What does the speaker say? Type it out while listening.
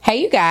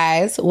Hey, you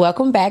guys.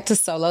 Welcome back to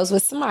Solos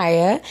with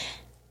Samaya.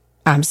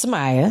 I'm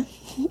Samaya.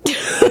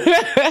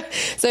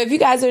 So if you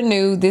guys are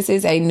new, this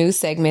is a new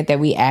segment that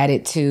we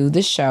added to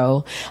the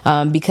show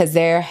because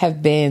there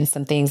have been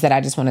some things that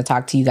I just want to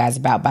talk to you guys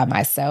about by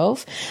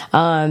myself.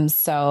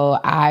 So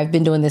I've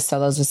been doing this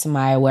Solos with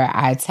Samaya where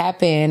I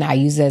tap in. I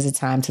use it as a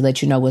time to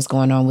let you know what's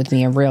going on with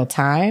me in real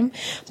time,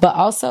 but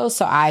also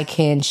so I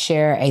can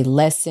share a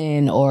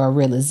lesson or a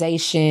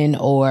realization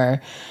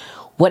or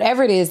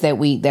whatever it is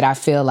that I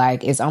feel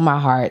like is on my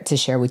heart to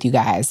share with you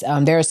guys.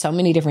 There are so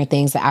many different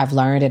things that I've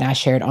learned and I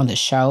shared on the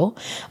show.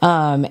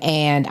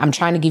 And I'm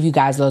trying to give you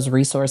guys those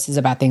resources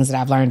about things that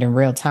I've learned in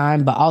real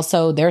time, but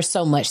also there's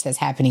so much that's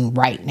happening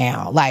right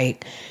now.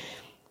 Like,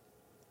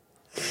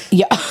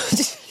 yeah.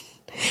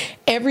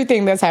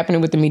 Everything that's happening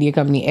with the media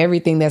company,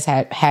 everything that's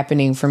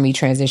happening for me,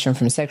 transition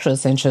from Sexual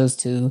Essentials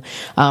to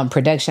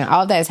production,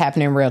 all that is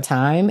happening in real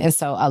time. And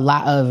so a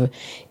lot of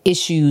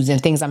issues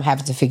and things I'm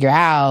having to figure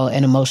out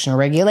and emotional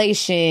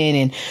regulation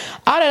and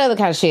all that other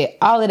kind of shit,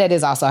 all of that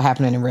is also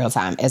happening in real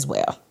time as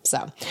well.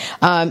 So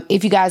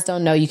if you guys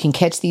don't know, you can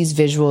catch these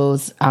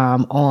visuals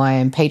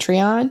on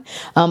Patreon.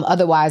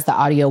 Otherwise, the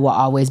audio will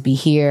always be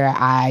here.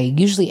 I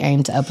usually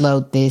aim to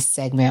upload this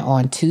segment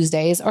on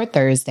Tuesdays or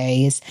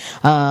Thursdays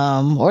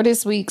or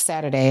this week,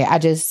 Saturday.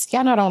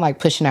 Y'all know I don't like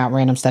pushing out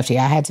random stuff to you.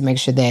 I had to make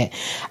sure that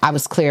I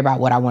was clear about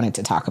what I wanted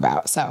to talk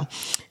about. So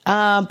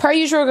per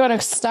usual, we're going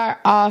to start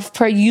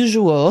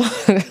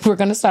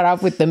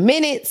off with the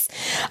minutes.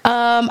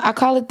 I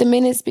call it the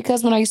minutes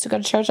because when I used to go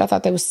to church, I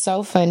thought that was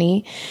so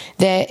funny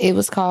that it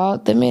was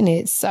called the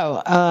minutes.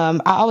 So I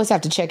always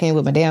have to check in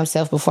with my damn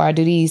self before I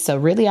do these. So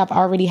really, I've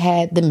already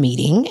had the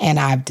meeting and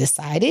I've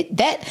decided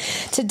that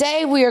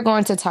today we are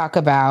going to talk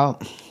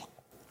about,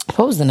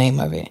 what was the name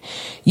of it?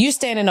 You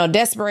standing on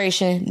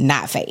desperation,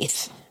 not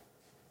faith.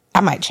 I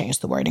might change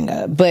the wording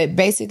up, but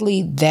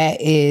basically that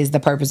is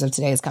the purpose of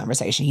today's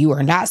conversation. You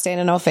are not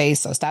standing on faith,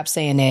 so stop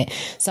saying that.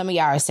 Some of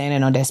y'all are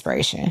standing on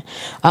desperation.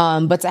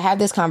 But to have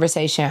this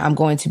conversation, I'm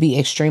going to be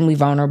extremely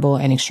vulnerable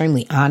and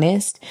extremely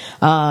honest.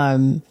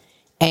 And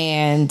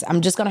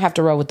I'm just going to have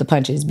to roll with the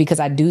punches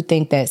because I do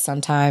think that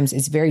sometimes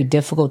it's very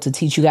difficult to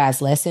teach you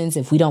guys lessons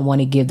if we don't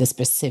want to give the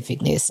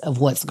specificness of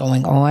what's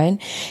going on.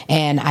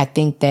 And I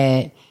think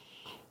that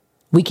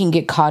we can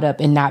get caught up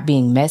in not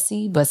being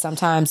messy, but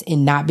sometimes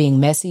in not being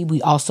messy,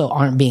 we also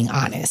aren't being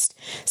honest.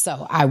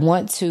 So I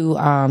want to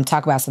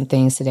talk about some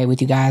things today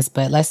with you guys,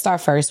 but let's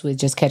start first with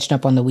just catching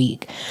up on the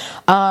week.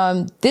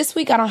 This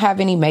week, I don't have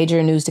any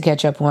major news to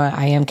catch up on.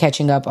 I am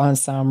catching up on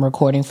some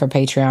recording for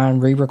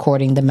Patreon,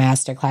 re-recording the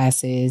master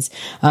classes,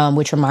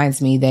 which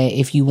reminds me that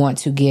if you want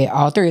to get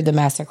all three of the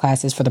master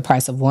classes for the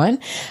price of one,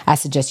 I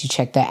suggest you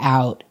check that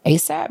out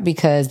ASAP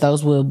because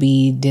those will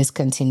be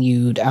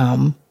discontinued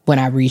when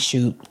I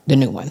reshoot the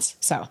new ones.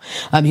 So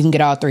you can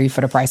get all three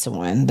for the price of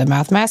one. The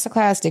Mouth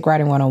Masterclass, Dick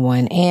Writing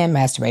 101, and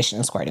Masturbation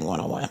and Squirting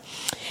 101.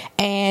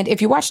 And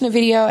if you're watching the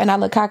video and I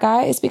look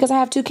cockeyed, it's because I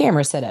have two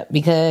cameras set up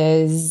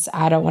because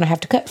I don't want to have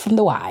to cut from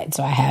the wide.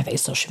 So I have a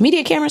social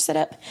media camera set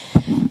up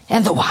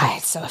and the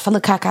wide. So if I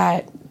look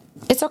cockeyed,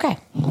 it's okay.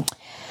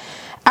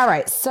 All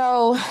right.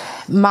 So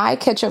my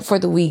catch up for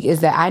the week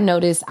is that I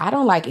noticed I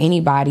don't like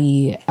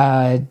anybody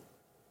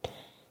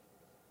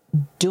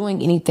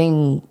doing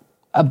anything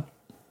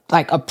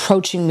like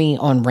approaching me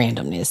on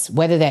randomness,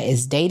 whether that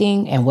is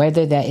dating and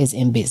whether that is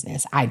in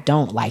business. I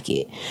don't like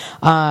it.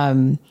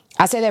 I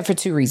say that for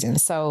two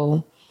reasons.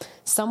 So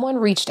someone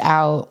reached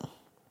out,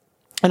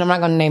 and I'm not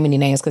going to name any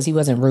names because he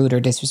wasn't rude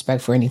or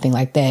disrespectful or anything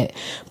like that,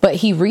 but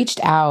he reached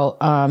out.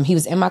 He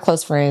was in my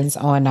close friends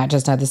on Not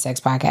Just Another Sex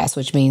podcast,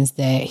 which means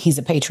that he's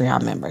a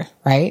Patreon member,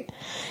 right?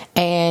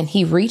 And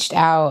he reached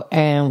out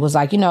and was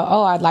like,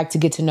 I'd like to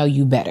get to know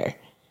you better.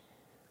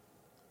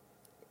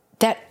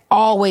 That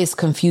always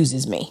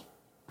confuses me.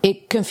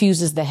 It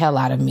confuses the hell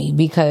out of me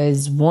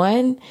because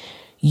one,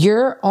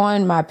 you're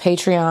on my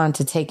Patreon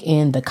to take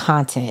in the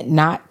content,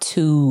 not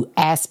to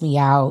ask me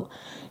out,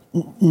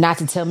 not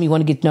to tell me you want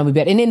to get to know me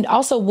better. And then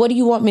also, what do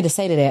you want me to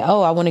say to that?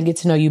 Oh, I want to get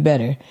to know you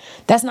better.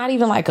 That's not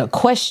even like a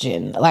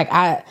question. Like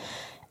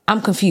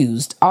I'm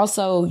confused.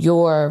 Also,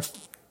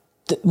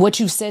 what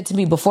you said to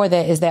me before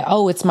that is that,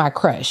 oh, it's my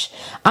crush.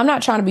 I'm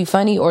not trying to be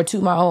funny or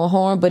toot my own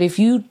horn, but if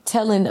you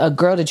telling a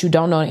girl that you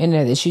don't know on the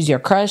internet that she's your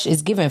crush,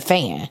 it's giving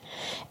fan.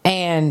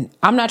 And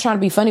I'm not trying to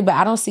be funny, but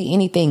I don't see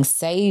anything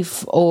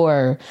safe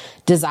or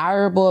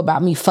desirable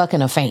about me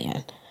fucking a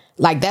fan.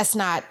 Like, that's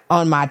not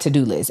on my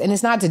to-do list. And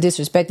it's not to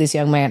disrespect this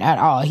young man at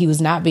all. He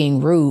was not being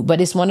rude,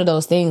 but it's one of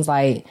those things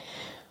like,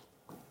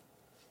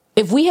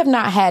 if we have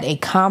not had a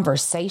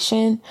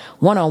conversation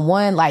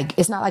one-on-one, like,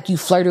 it's not like you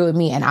flirted with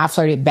me and I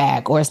flirted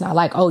back, or it's not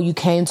like, oh, you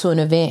came to an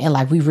event and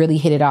like we really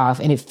hit it off.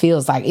 And it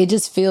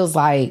just feels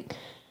like,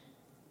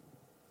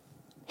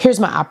 here's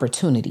my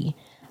opportunity.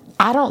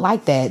 I don't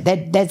like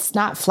that. That's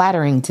not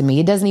flattering to me.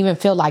 It doesn't even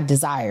feel like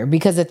desire,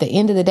 because at the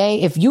end of the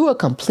day, if you're a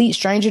complete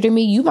stranger to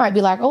me, you might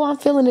be like, oh, I'm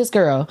feeling this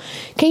girl.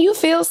 Can you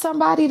feel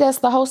somebody that's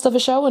the host of a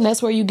show and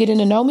that's where you're getting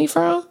to know me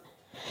from?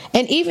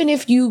 And even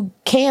if you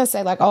can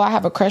say like, oh, I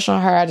have a crush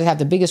on her, I just have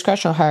the biggest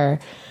crush on her,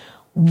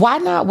 why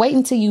not wait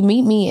until you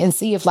meet me and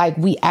see if like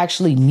we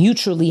actually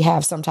mutually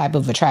have some type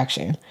of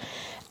attraction?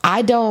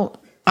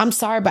 I'm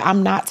sorry, but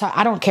I'm not,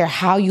 I don't care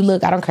how you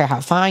look. I don't care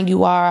how fine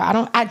you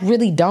are. I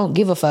really don't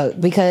give a fuck,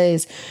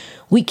 because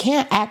we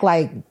can't act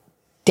like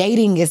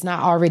dating is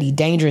not already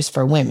dangerous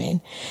for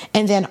women.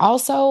 And then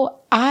also,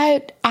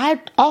 I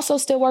also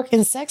still work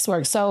in sex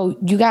work. So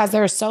you guys,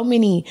 there are so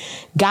many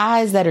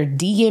guys that are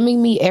DMing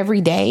me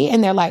every day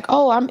and they're like,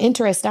 oh, I'm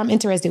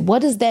interested.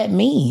 What does that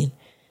mean?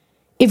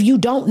 If you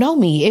don't know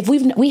me, if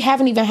we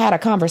haven't even had a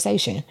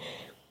conversation.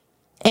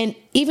 And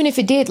even if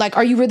it did, like,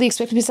 are you really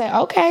expecting me to say,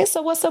 okay,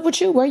 so what's up with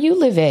you? Where you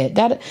live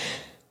at?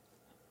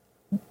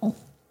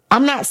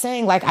 I'm not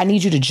saying like I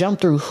need you to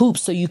jump through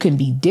hoops so you can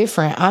be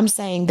different. I'm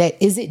saying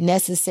that, is it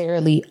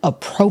necessarily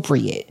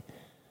appropriate?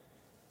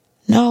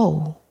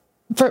 No.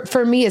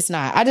 For me, it's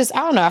not. I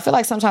don't know. I feel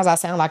like sometimes I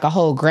sound like a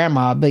whole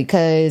grandma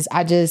because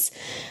I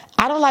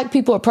don't like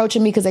people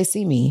approaching me because they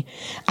see me.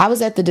 I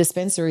was at the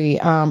dispensary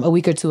a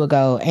week or two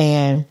ago,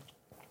 and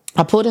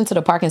I pulled into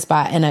the parking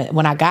spot, and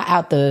when I got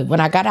out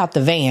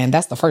the van,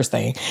 that's the first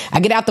thing. I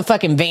get out the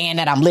fucking van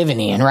that I'm living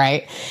in,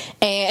 right?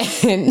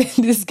 And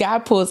this guy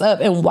pulls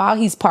up, and while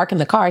he's parking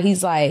the car,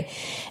 he's like,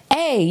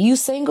 hey, you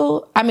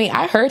single? I mean,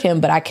 I heard him,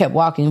 but I kept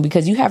walking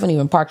because you haven't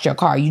even parked your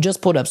car. You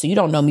just pulled up, so you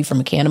don't know me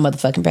from a can of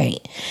motherfucking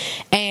paint.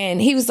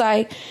 And he was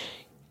like,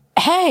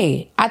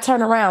 hey, I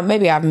turn around.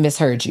 Maybe I've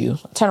misheard you.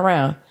 Turn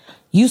around.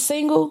 You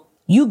single?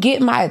 You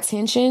get my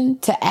attention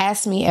to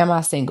ask me, am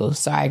I single?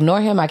 So I ignore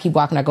him. I keep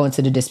walking. I go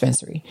into the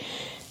dispensary.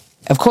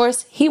 Of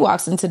course, he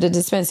walks into the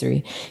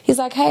dispensary. He's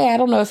like, hey, I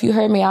don't know if you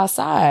heard me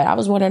outside. I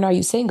was wondering, are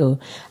you single?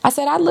 I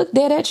said, I looked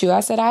dead at you. I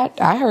said,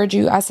 I heard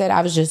you. I said,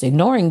 I was just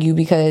ignoring you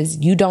because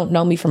you don't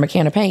know me from a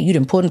can of paint. You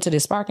didn't pull into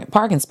this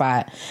parking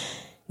spot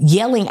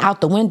yelling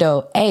out the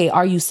window, hey,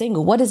 are you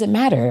single? What does it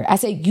matter? I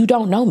said, you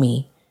don't know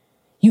me.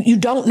 You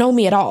don't know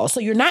me at all. So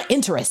you're not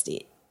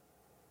interested.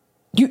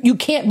 You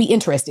can't be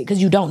interested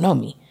because you don't know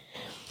me.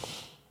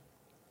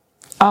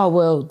 Oh,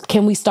 well,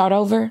 can we start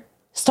over?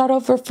 Start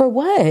over for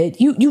what?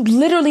 You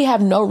literally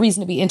have no reason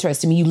to be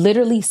interested in me. You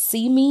literally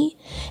see me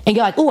and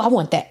you're like, oh, I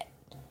want that.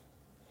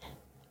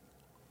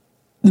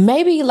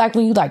 Maybe like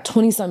when you're like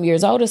 20 some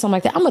years old or something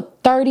like that. I'm a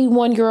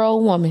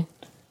 31-year-old woman.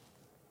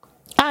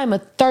 I'm a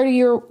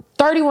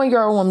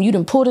 31-year-old woman. You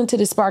done pulled into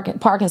this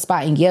parking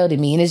spot and yelled at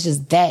me, and it's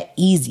just that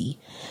easy.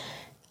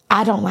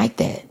 I don't like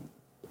that.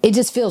 It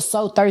just feels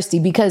so thirsty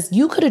because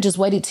you could have just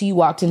waited till you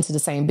walked into the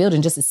same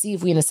building just to see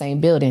if we in the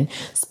same building,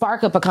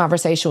 spark up a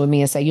conversation with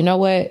me and say, you know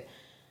what?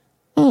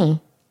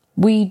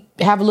 We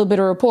have a little bit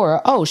of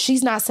rapport. Oh,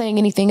 she's not saying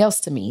anything else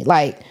to me.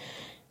 Like,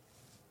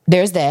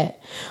 there's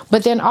that.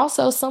 But then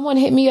also someone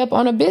hit me up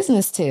on a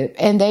business tip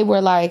and they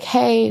were like,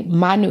 hey,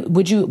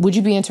 would you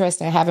be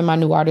interested in having my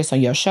new artist on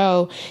your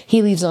show?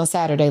 He leaves on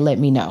Saturday. Let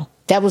me know.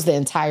 That was the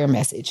entire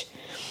message.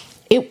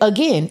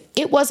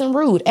 It wasn't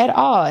rude at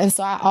all. And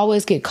so I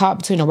always get caught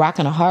between a rock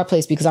and a hard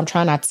place because I'm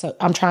trying not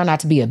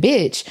to be a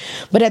bitch.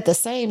 But at the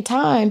same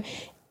time,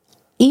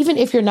 even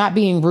if you're not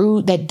being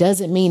rude, that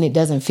doesn't mean it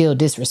doesn't feel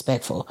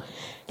disrespectful.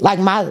 Like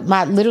my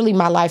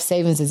life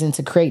savings is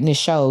into creating this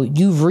show.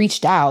 You've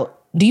reached out.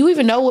 Do you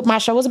even know what my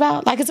show is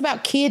about? Like, it's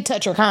about kid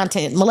toucher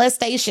content,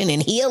 molestation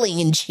and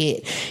healing and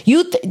shit.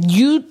 You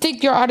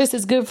think your artist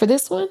is good for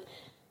this one?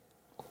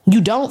 You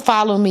don't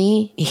follow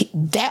me.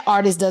 That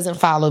artist doesn't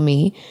follow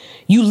me.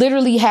 You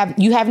literally haven't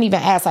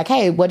even asked like,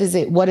 hey, what is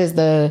it? What is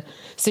the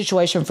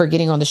situation for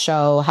getting on the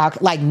show? How,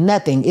 like,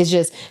 nothing. It's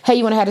just, hey,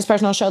 you want to have this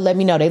person on the show? Let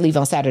me know. They leave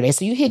on Saturday.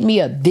 So you hit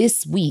me up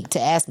this week to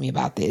ask me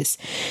about this.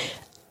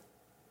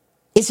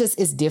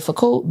 It's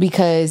difficult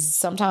because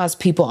sometimes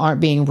people aren't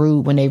being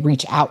rude when they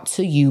reach out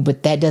to you,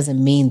 but that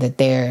doesn't mean that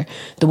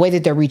the way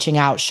that they're reaching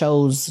out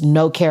shows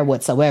no care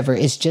whatsoever.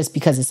 It's just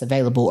because it's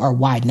available, or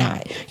why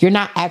not? You're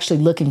not actually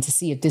looking to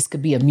see if this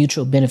could be a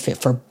mutual benefit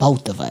for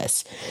both of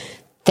us.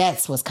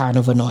 That's what's kind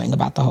of annoying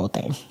about the whole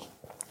thing.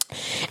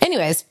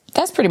 Anyways,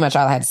 that's pretty much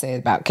all I had to say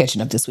about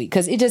catching up this week,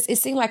 because it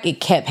seemed like it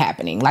kept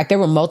happening. Like, there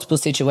were multiple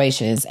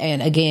situations.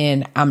 And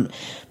again, I'm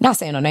not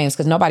saying no names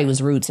because nobody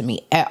was rude to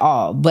me at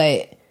all,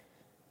 but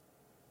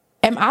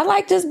am I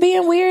like just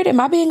being weird? Am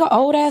I being an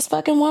old ass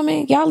fucking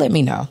woman? Y'all let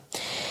me know.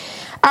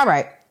 All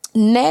right.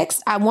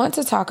 Next, I want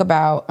to talk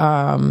about,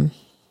 I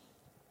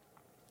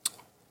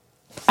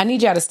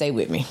need y'all to stay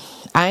with me.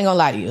 I ain't gonna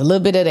lie to you. A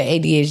little bit of the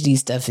ADHD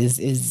stuff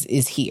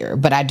is here,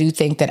 but I do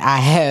think that I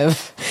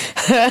have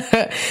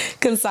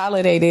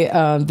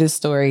consolidated this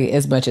story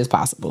as much as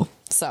possible.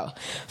 So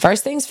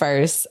first things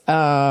first,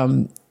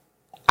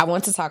 I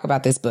want to talk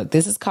about this book.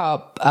 This is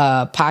called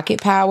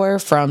Pocket Power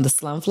from the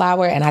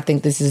Slumflower, and I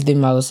think this is the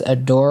most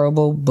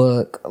adorable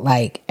book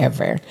like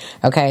ever.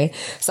 Okay,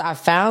 so I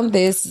found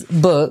this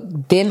book,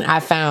 then I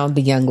found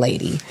The Young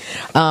Lady,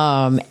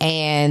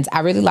 and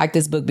I really like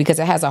this book because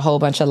it has a whole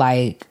bunch of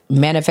like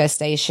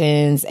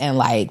manifestations and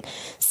like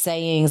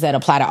sayings that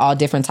apply to all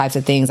different types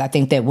of things I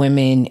think that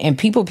women and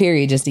people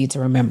period just need to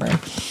remember.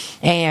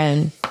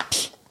 And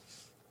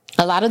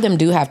a lot of them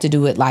do have to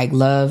do with like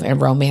love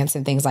and romance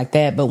and things like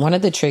that. But one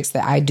of the tricks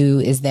that I do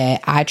is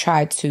that I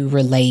try to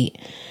relate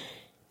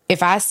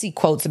if I see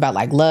quotes about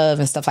like love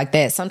and stuff like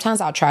that, sometimes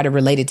I'll try to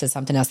relate it to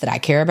something else that I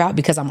care about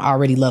because I'm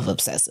already love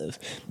obsessive.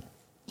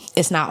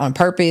 It's not on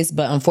purpose,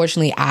 but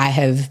unfortunately I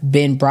have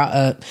been brought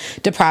up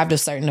deprived of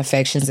certain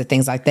affections and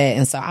things like that.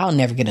 And so I'll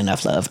never get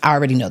enough love. I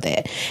already know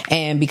that.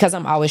 And because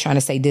I'm always trying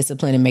to stay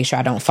disciplined and make sure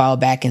I don't fall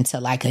back into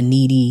like a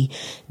needy,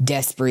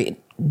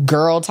 desperate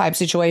girl type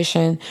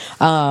situation,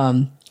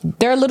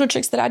 there are little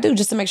tricks that I do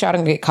just to make sure I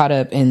don't get caught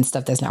up in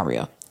stuff that's not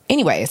real.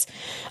 Anyways,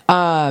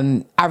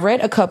 I want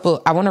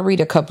to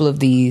read a couple of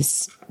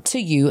these to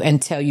you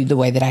and tell you the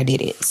way that I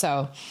did it.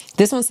 So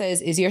this one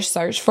says, is your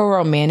search for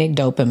romantic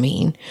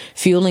dopamine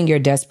fueling your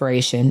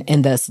desperation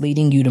and thus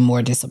leading you to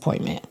more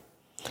disappointment?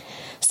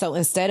 So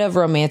instead of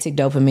romantic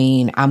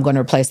dopamine, I'm going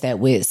to replace that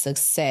with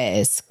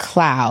success,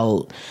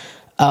 clout,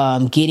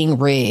 getting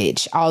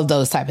rich, all of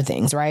those type of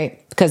things,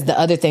 right? Because the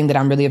other thing that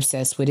I'm really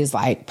obsessed with is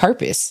like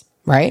purpose,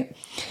 right?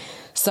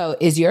 So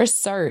is your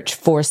search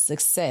for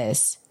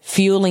success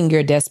fueling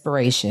your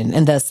desperation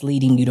and thus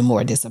leading you to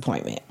more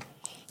disappointment?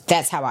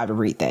 That's how I would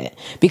read that.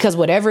 Because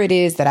whatever it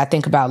is that I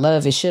think about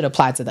love, it should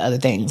apply to the other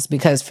things.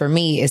 Because for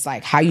me, it's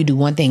like how you do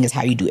one thing is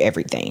how you do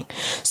everything.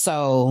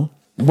 So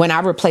when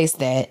I replace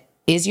that,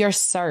 is your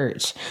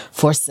search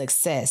for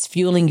success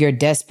fueling your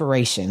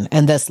desperation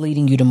and thus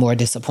leading you to more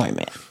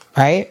disappointment,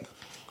 right?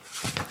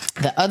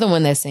 The other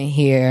one that's in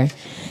here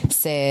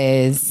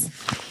says,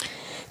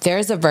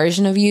 there's a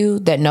version of you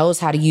that knows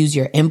how to use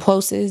your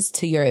impulses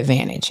to your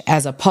advantage,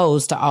 as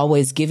opposed to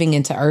always giving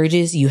into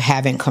urges you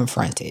haven't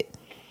confronted.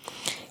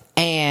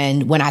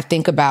 And when I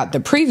think about the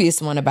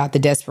previous one about the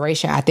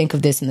desperation, I think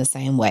of this in the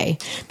same way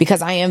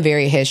because I am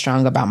very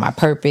headstrong about my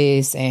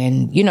purpose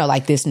and, you know,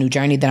 like this new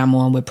journey that I'm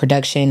on with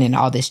production and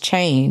all this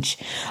change.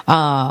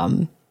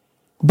 But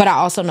I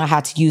also know how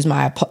to use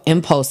my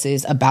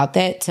impulses about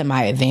that to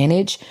my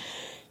advantage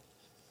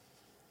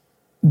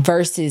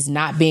versus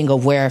not being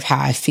aware of how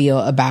I feel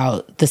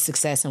about the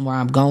success and where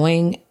I'm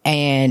going.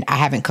 And I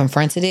haven't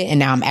confronted it. And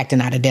now I'm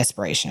acting out of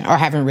desperation or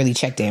haven't really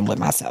checked in with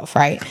myself.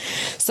 Right.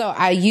 So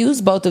I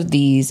use both of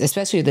these,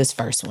 especially this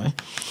first one.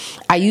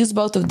 I use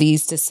both of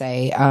these to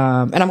say,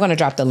 and I'm going to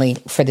drop the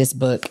link for this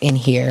book in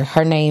here.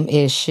 Her name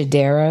is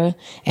Shadera,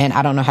 and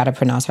I don't know how to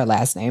pronounce her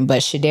last name,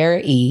 but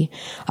Shadera E.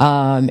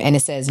 And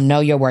it says, know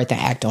your worth and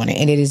act on it.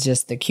 And it is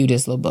just the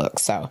cutest little book.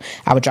 So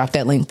I would drop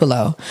that link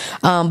below.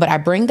 But I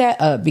bring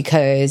that up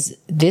because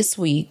this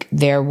week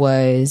there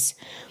was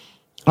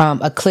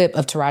a clip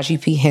of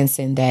Taraji P.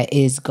 Henson that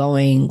is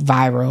going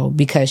viral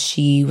because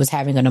she was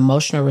having an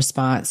emotional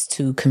response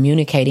to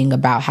communicating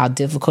about how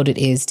difficult it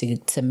is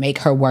to make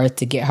her worth,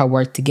 to get her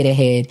worth, to get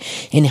ahead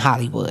in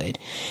Hollywood.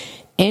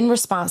 In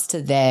response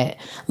to that,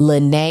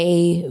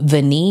 Lene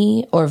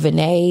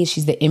Vinay,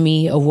 she's the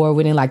Emmy award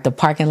winning, like the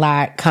parking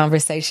lot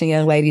conversation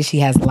young lady. She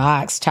has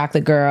locks,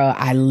 chocolate girl.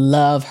 I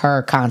love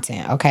her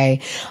content.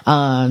 Okay.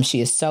 She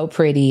is so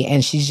pretty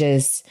and she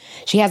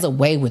has a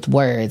way with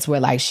words where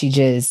like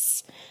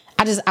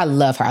I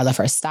love her. I love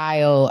her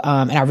style.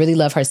 And I really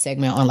love her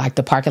segment on like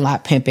the parking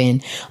lot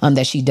pimping,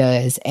 that she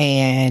does.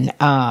 And,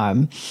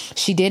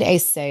 she did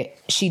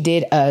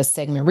a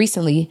segment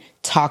recently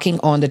talking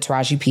on the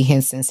Taraji P.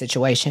 Henson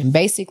situation,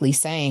 basically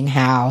saying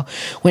how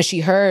when she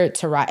heard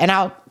Taraji, and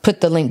I'll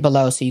put the link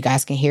below so you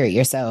guys can hear it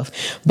yourself,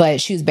 but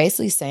she was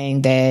basically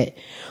saying that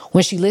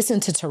when she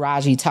listened to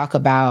Taraji talk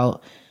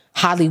about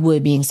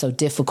Hollywood being so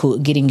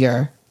difficult, getting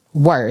your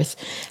worth,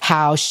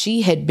 how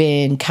she had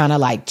been kind of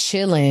like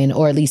chilling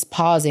or at least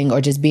pausing or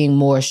just being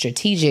more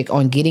strategic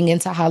on getting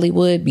into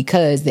Hollywood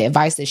because the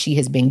advice that she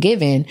has been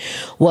given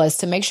was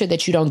to make sure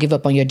that you don't give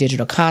up on your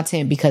digital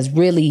content because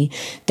really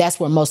that's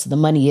where most of the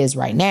money is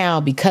right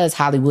now because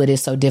Hollywood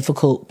is so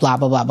difficult, blah,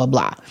 blah, blah, blah,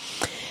 blah.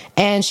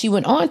 And she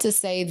went on to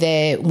say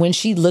that when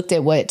she looked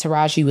at what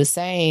Taraji was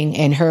saying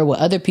and heard what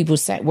other people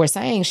were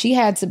saying, she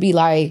had to be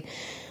like,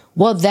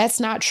 well, that's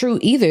not true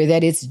either,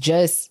 that it's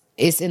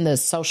in the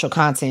social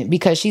content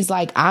because she's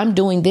like, I'm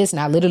doing this. And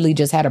I literally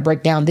just had a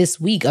breakdown this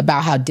week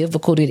about how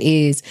difficult it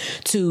is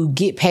to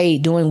get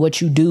paid doing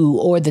what you do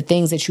or the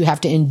things that you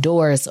have to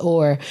endorse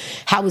or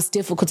how it's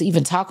difficult to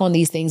even talk on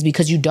these things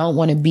because you don't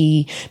want to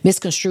be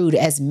misconstrued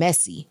as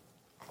messy.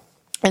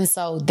 And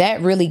so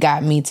that really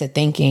got me to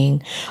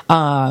thinking,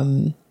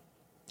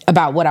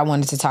 about what I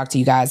wanted to talk to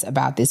you guys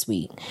about this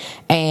week.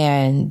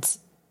 And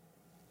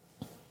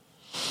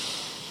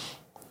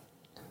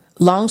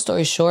long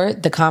story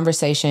short, the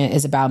conversation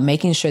is about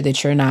making sure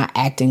that you're not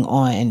acting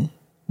on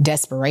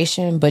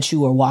desperation, but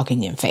you are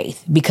walking in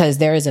faith because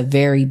there is a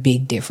very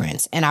big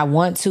difference. And I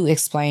want to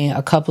explain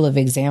a couple of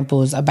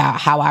examples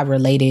about how I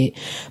related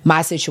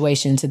my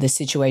situation to the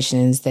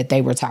situations that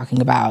they were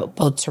talking about,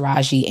 both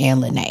Taraji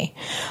and Lene.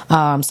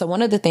 So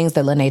one of the things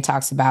that Lene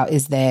talks about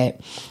is that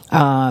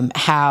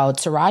how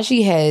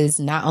Taraji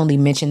has not only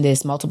mentioned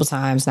this multiple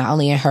times, not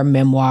only in her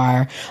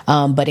memoir,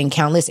 but in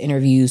countless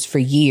interviews for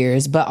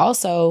years, but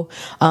also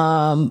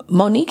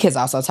Monique has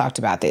also talked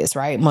about this,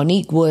 right?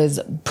 Monique was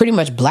pretty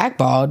much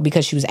blackballed called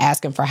because she was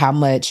asking for how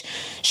much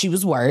she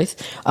was worth.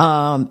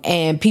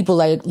 And people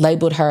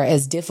labeled her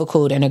as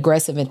difficult and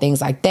aggressive and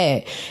things like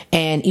that.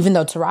 And even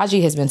though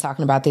Taraji has been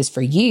talking about this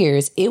for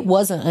years, it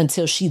wasn't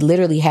until she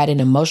literally had an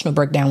emotional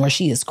breakdown where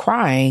she is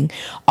crying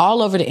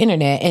all over the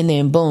internet and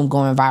then boom,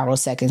 going viral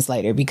seconds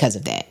later because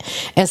of that.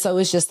 And so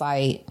it's just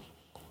like,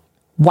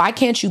 why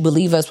can't you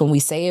believe us when we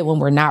say it, when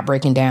we're not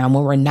breaking down,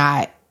 when we're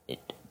not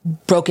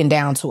broken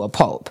down to a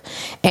pulp?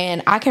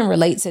 And I can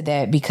relate to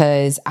that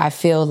because I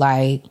feel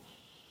like,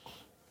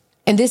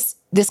 and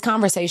this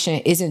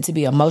conversation isn't to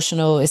be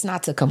emotional. It's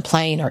not to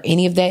complain or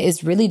any of that.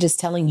 It's really just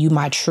telling you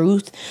my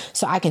truth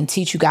so I can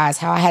teach you guys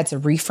how I had to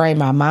reframe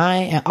my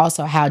mind, and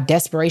also how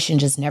desperation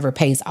just never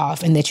pays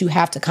off, and that you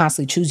have to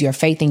constantly choose your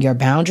faith and your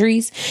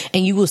boundaries,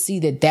 and you will see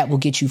that that will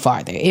get you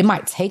farther. It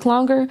might take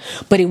longer,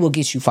 but it will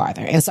get you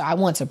farther. And so I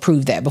want to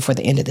prove that before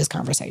the end of this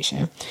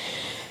conversation.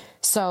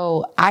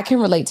 So I can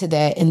relate to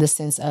that in the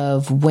sense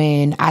of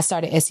when I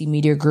started SE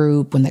Media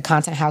Group, when the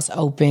Content House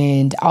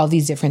opened, all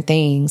these different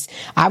things,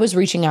 I was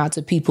reaching out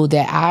to people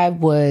that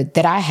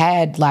I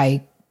had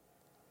like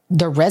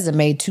the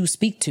resume to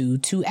speak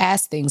to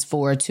ask things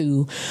for,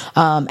 to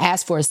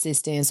ask for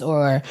assistance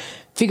or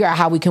figure out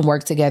how we can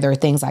work together,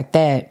 things like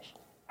that.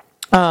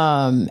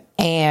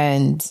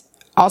 And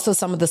also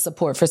some of the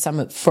support for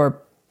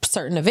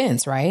certain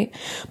events, right?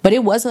 But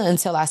it wasn't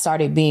until I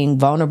started being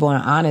vulnerable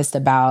and honest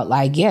about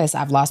like, yes,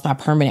 I've lost my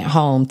permanent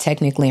home.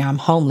 Technically, I'm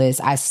homeless.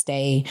 I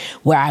stay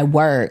where I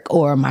work,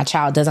 or my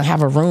child doesn't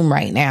have a room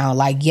right now.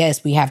 Like,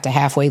 yes, we have to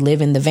halfway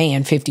live in the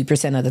van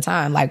 50% of the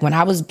time. Like when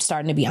I was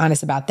starting to be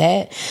honest about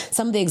that,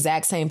 some of the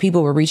exact same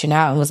people were reaching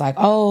out and was like,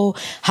 oh,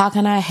 how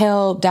can I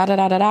help? Da, da,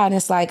 da, da, da. And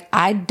it's like,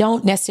 I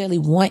don't necessarily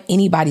want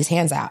anybody's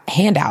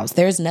handouts.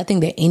 There's nothing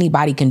that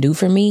anybody can do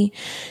for me.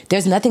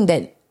 There's nothing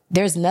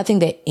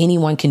that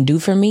anyone can do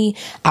for me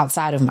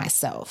outside of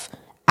myself.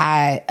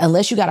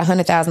 Unless you got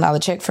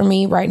 $100,000 check for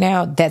me right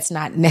now, that's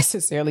not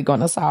necessarily going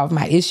to solve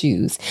my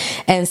issues.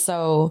 And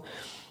so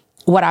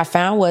what I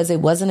found was it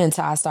wasn't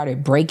until I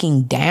started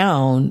breaking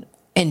down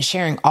and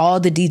sharing all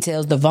the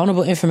details, the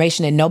vulnerable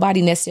information that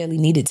nobody necessarily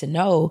needed to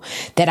know,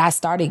 that I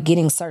started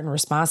getting certain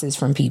responses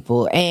from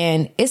people.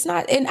 And it's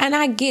not, and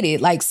I get it.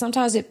 Like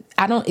sometimes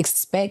I don't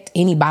expect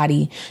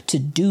anybody to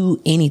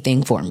do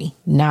anything for me.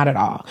 Not at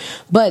all.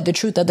 But the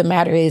truth of the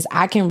matter is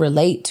I can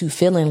relate to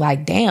feeling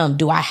like, damn,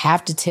 do I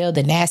have to tell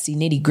the nasty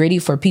nitty gritty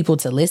for people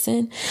to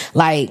listen?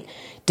 Like,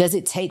 does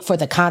it take for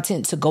the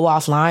content to go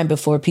offline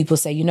before people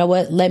say, you know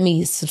what, let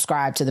me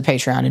subscribe to the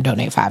Patreon and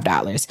donate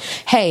 $5?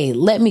 Hey,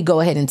 let me go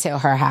ahead and tell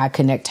her how I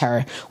connect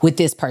her with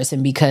this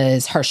person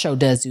because her show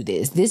does do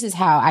this. This is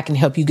how I can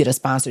help you get a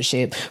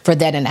sponsorship for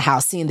that in the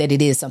house, seeing that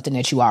it is something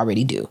that you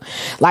already do.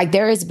 Like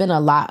there has been a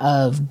lot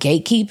of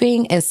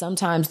gatekeeping, and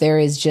sometimes there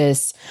is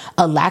just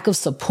a lack of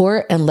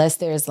support unless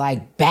there's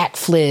like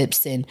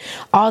backflips and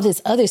all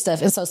this other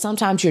stuff. And so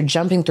sometimes you're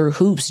jumping through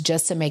hoops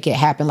just to make it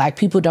happen. Like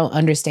people don't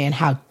understand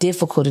how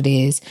difficult it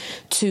is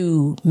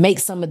to make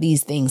some of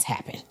these things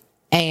happen.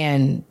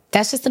 And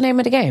that's just the name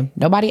of the game.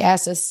 Nobody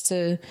asked us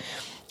to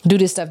do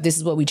this stuff. This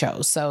is what we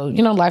chose. So,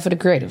 life of the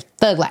creative,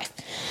 thug life.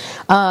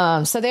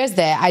 So there's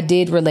that. I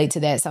did relate to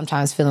that,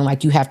 sometimes feeling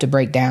like you have to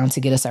break down to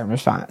get a certain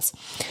response.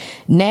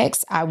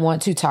 Next, I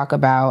want to talk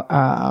about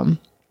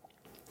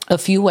a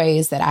few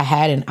ways that I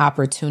had an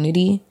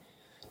opportunity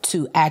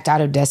to act out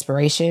of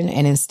desperation,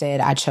 and instead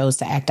I chose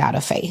to act out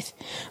of faith.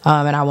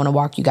 And I want to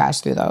walk you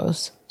guys through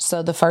those.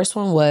 So the first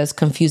one was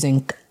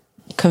confusing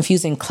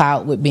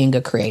clout with being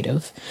a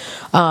creative.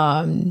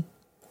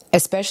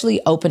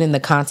 Especially opening the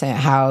Content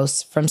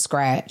House from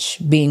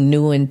scratch, being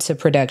new into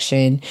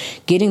production,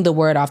 getting the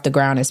word off the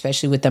ground,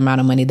 especially with the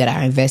amount of money that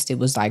I invested,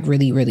 was like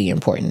really, really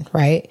important,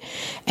 right?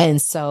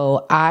 And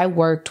so I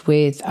worked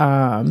with,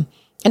 and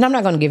I'm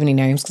not going to give any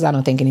names because I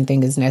don't think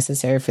anything is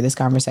necessary for this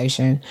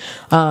conversation.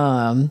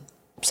 Some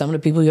of the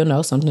people you'll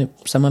know, some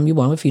of them you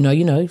won't. If you know,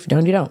 you know. If you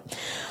don't, you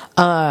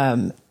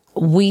don't.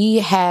 We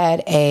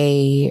had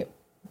a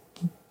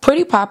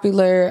pretty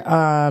popular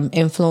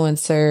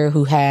influencer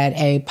who had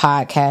a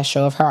podcast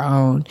show of her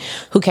own,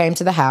 who came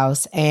to the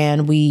house,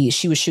 and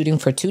she was shooting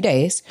for 2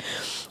 days.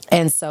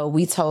 And so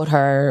we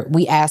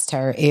asked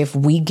her, if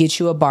we get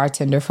you a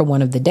bartender for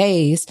one of the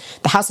days,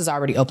 the house is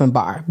already open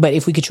bar, but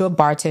if we get you a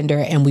bartender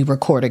and we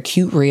record a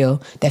cute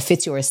reel that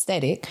fits your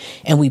aesthetic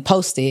and we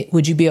post it,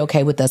 would you be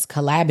okay with us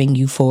collabing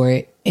you for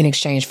it in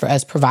exchange for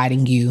us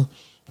providing you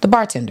the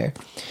bartender?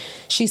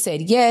 She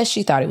said yes.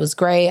 She thought it was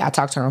great. I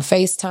talked to her on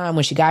FaceTime.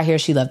 When she got here,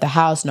 she left the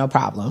house, no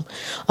problem.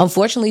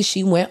 Unfortunately,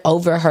 she went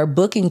over her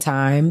booking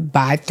time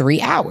by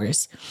 3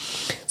 hours.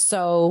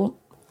 So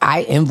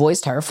I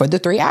invoiced her for the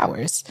 3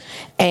 hours.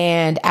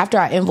 And after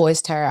I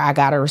invoiced her, I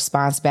got a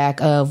response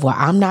back of, well,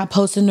 I'm not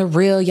posting the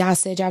reel. Y'all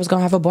said y'all was going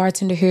to have a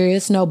bartender here.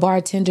 It's no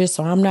bartender,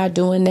 so I'm not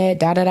doing that.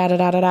 Da, da, da, da,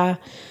 da, da, da.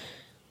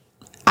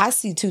 I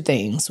see two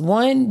things.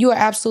 One, you are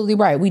absolutely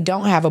right. We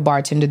don't have a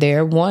bartender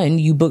there. One,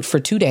 you booked for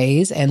 2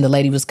 days and the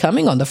lady was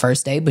coming on the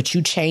first day, but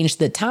you changed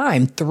the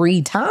time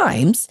 3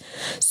 times.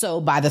 So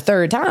by the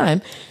third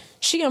time,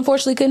 she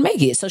unfortunately couldn't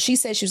make it. So she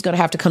said she was going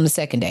to have to come the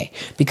second day.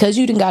 Because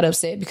you didn't got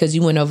upset because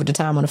you went over the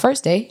time on the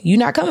first day, you're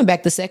not coming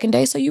back the second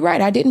day. So you're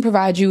right. I didn't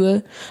provide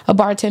you a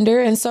bartender.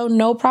 And so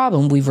no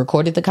problem. We've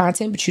recorded the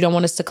content, but you don't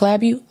want us to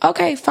collab you?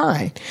 Okay,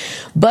 fine.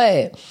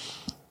 But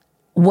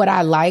what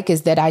I like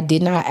is that I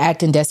did not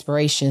act in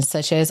desperation,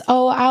 such as,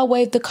 oh, I'll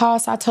waive the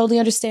cost, I totally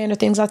understand, or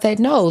things like that.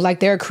 No, like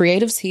there are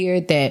creatives here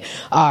that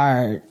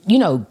are,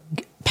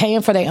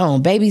 paying for their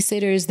own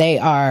babysitters.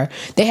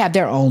 They have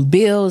their own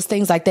bills,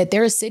 things like that.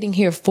 They're sitting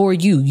here for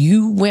you.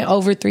 You went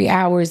over 3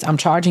 hours. I'm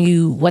charging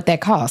you what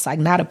that costs. Like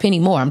not a penny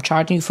more. I'm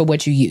charging you for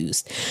what you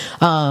used.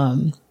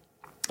 And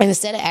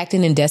instead of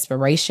acting in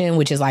desperation,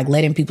 which is like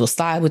letting people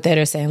slide with that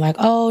or saying like,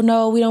 oh,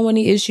 no, we don't want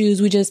any issues.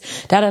 We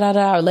just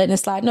or letting it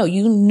slide. No,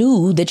 you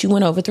knew that you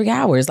went over 3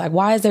 hours. Like,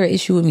 why is there an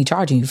issue with me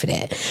charging you for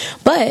that?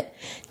 But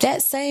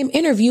that same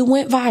interview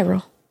went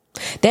viral.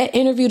 That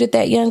interview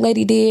that young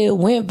lady did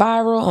went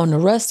viral on the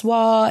Rust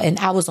Wall, and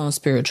I was on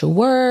Spiritual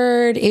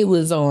Word. It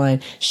was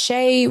on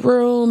Shade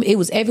Room. It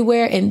was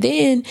everywhere. And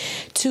then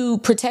to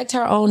protect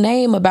her own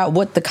name about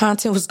what the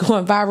content was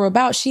going viral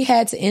about, she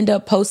had to end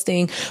up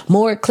posting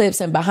more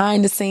clips and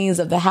behind the scenes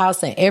of the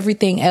house and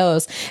everything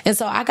else. And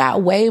so I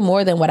got way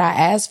more than what I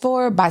asked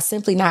for by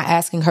simply not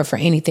asking her for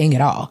anything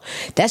at all.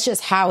 That's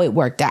just how it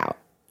worked out.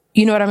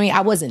 You know what I mean?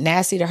 I wasn't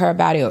nasty to her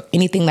about it or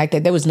anything like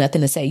that. There was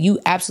nothing to say. You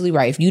absolutely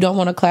right. If you don't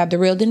want to collab the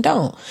real, then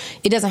don't.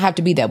 It doesn't have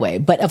to be that way.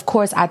 But of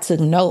course, I took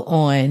note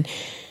on,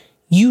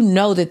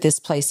 that this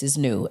place is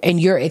new and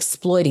you're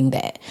exploiting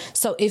that.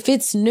 So if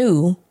it's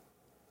new,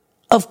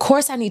 of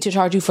course I need to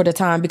charge you for the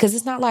time, because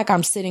it's not like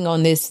I'm sitting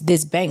on this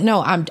bank.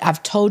 No,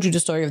 I've told you the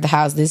story of the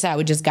house. This is how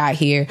we just got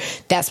here.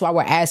 That's why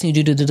we're asking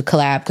you to do the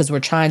collab, because we're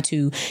trying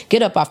to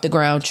get up off the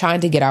ground, trying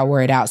to get our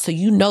word out. So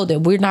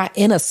that we're not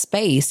in a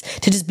space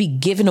to just be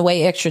giving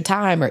away extra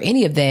time or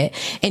any of that.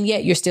 And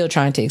yet you're still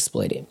trying to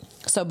exploit it.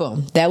 So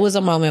boom, that was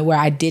a moment where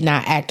I did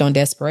not act on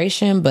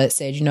desperation, but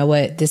said, you know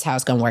what, this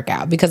house gonna work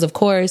out. Because of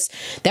course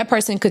that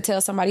person could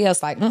tell somebody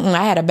else like,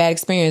 I had a bad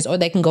experience, or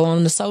they can go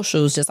on the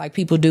socials just like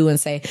people do and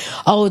say,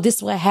 oh, this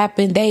is what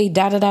happened. They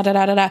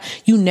da.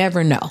 You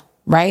never know.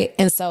 Right.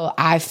 And so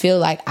I feel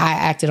like I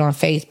acted on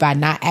faith by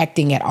not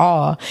acting at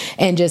all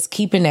and just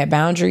keeping that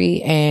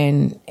boundary,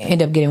 and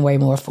end up getting way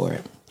more for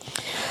it.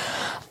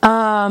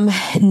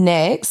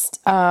 Next,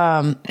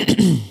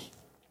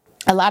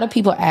 a lot of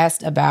people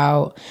asked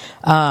about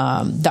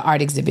the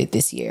art exhibit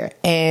this year,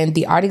 and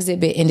the art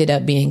exhibit ended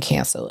up being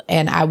canceled.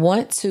 And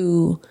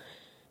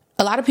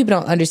a lot of people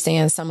don't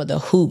understand some of the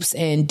hoops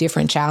and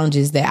different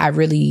challenges that I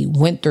really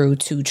went through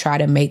to try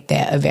to make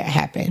that event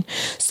happen.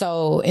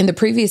 So in the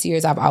previous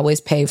years, I've always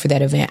paid for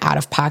that event out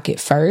of pocket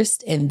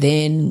first, and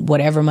then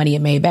whatever money it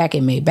made back.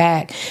 And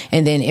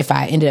then if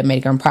I ended up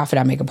making a profit,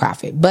 I make a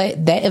profit.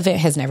 But that event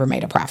has never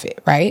made a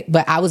profit, right?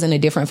 But I was in a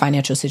different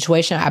financial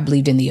situation. I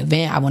believed in the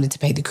event. I wanted to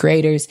pay the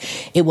creators.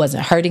 It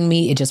wasn't hurting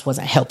me. It just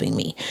wasn't helping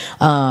me.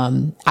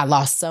 I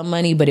lost some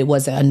money, but it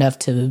wasn't enough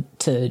to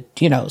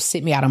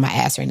sit me out on my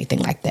ass or anything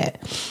like that.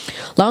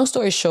 Long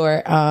story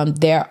short,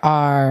 there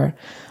are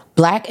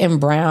Black and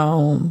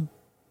brown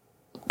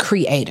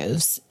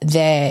creatives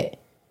that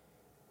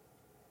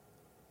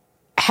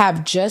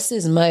have just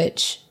as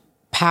much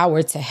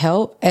power to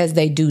help as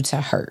they do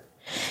to hurt.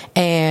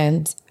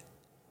 And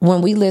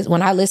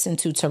when I listen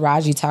to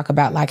Taraji talk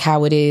about like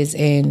how it is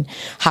in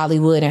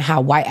Hollywood and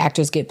how white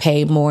actors get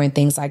paid more and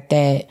things like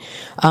that,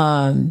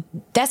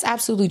 that's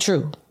absolutely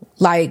true.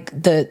 Like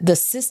the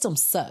system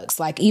sucks.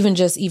 Like even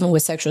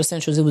with Sexual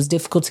Essentials, it was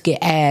difficult to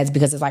get ads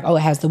because it's like, oh,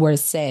 it has the word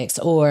sex,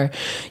 or,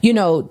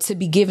 to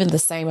be given the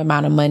same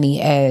amount of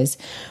money as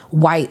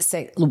white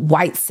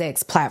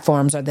sex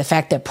platforms, or the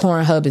fact that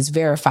Pornhub is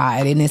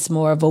verified and it's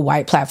more of a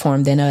white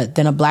platform than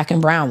a Black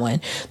and brown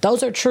one.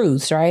 Those are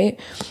truths, right?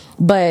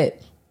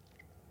 But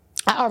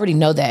I already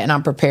know that, and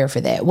I'm prepared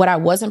for that. What I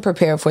wasn't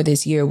prepared for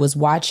this year was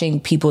watching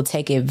people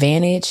take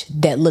advantage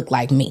that look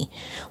like me.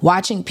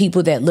 Watching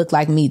people that look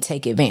like me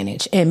take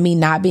advantage, and me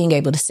not being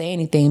able to say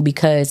anything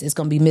because it's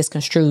going to be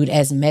misconstrued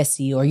as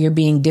messy, or you're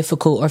being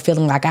difficult, or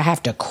feeling like I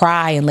have to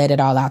cry and let it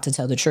all out to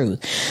tell the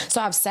truth.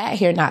 So I've sat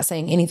here not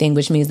saying anything,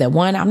 which means that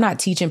one, I'm not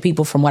teaching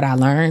people from what I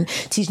learned,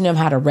 teaching them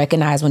how to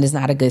recognize when it's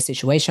not a good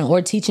situation,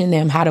 or teaching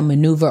them how to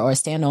maneuver or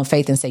stand on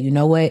faith and say, you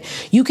know what,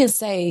 you can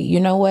say, you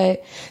know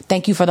what,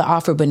 thank you for the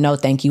offer, but no,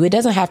 thank you. It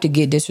doesn't have to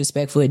get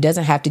disrespectful. It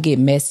doesn't have to get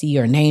messy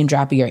or name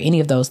droppy or any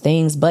of those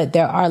things, but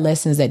there are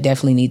lessons that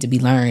definitely need to be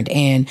learned.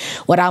 And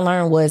what I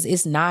learned was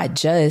it's not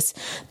just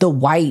the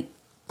white,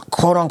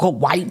 quote unquote,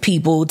 white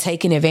people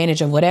taking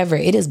advantage of whatever.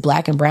 It is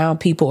Black and brown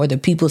people, or the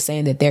people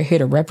saying that they're here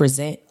to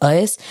represent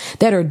us,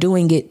 that are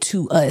doing it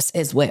to us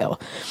as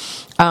well.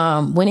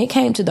 When it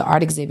came to the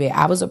art exhibit,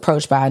 I was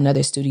approached by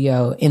another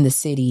studio in the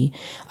city,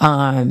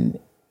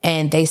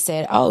 And they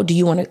said, oh,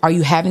 are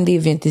you having the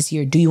event this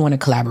year? Do you want to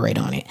collaborate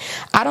on it?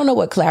 I don't know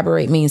what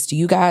collaborate means to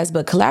you guys,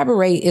 but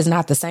collaborate is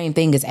not the same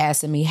thing as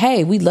asking me,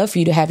 hey, we'd love for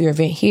you to have your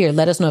event here.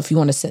 Let us know if you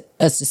want us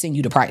to send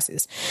you the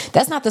prices.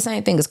 That's not the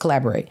same thing as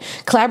collaborate.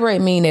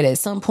 Collaborate mean that at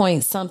some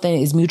point something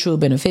is mutually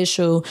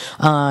beneficial.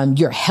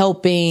 You're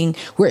helping,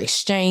 we're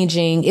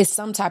exchanging. It's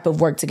some type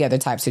of work together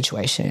type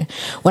situation.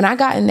 When I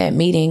got in that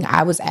meeting,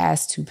 I was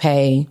asked to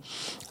pay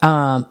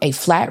a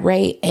flat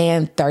rate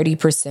and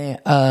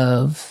 30%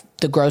 of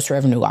the gross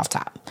revenue off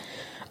top,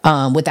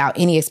 without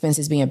any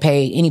expenses being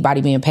paid,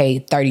 anybody being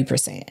paid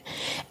 30%.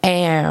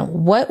 And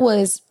what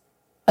was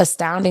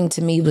astounding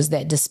to me was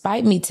that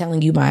despite me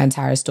telling you my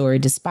entire story,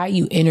 despite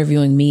you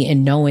interviewing me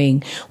and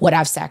knowing what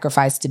I've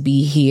sacrificed to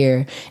be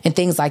here and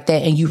things like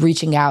that, and you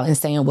reaching out and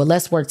saying, well,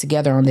 let's work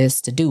together on this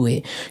to do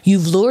it,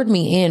 you've lured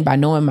me in by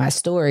knowing my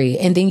story,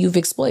 and then you've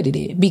exploited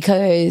it,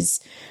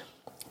 because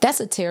that's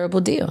a terrible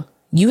deal.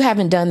 You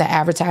haven't done the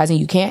advertising.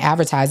 You can't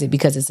advertise it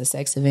because it's a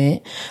sex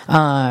event.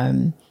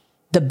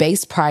 The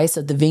base price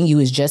of the venue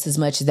is just as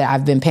much as that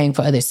I've been paying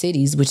for other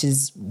cities, which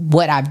is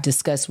what I've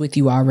discussed with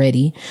you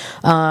already.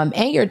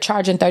 And you're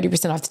charging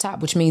 30% off the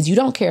top, which means you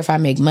don't care if I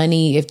make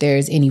money, if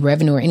there's any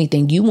revenue or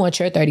anything. You want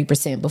your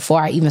 30%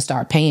 before I even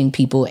start paying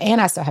people, and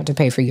I still have to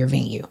pay for your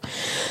venue.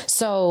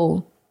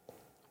 So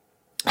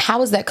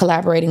how is that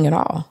collaborating at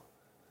all?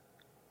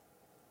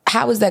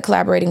 How is that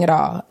collaborating at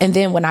all? And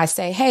then when I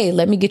say, hey,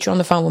 let me get you on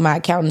the phone with my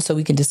accountant so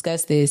we can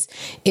discuss this,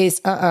 it's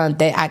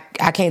that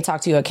I can't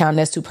talk to your accountant.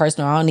 That's too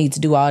personal. I don't need to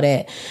do all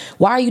that.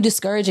 Why are you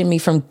discouraging me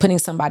from putting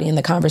somebody in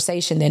the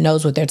conversation that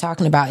knows what they're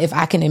talking about if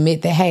I can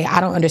admit that, hey, I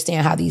don't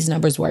understand how these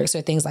numbers work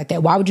or things like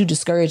that? Why would you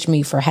discourage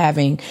me from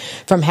having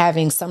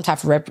some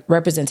type of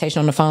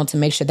representation on the phone to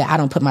make sure that I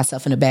don't put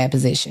myself in a bad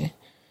position?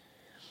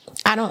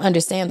 I don't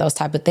understand those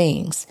type of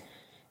things.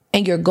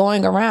 And you're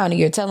going around and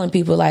you're telling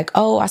people like,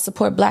 oh, I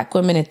support Black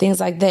women and things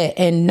like that.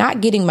 And not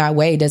getting my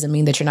way doesn't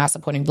mean that you're not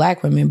supporting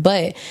Black women.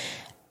 But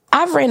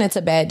I've ran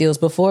into bad deals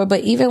before.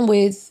 But even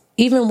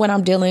when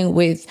I'm dealing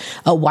with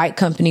a white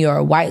company or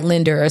a white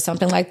lender or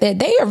something like that,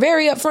 they are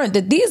very upfront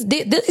that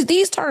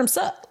these terms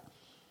suck.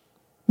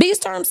 These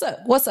terms suck.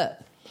 What's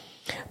up?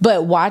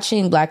 But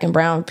watching Black and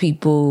brown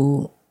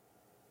people,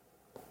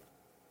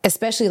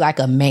 especially like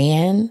a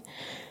man,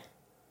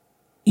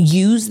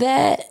 use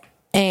that,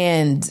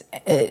 and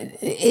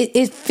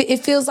it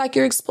feels like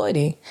you're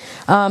exploiting.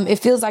 It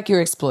feels like you're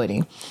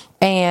exploiting.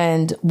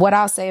 And what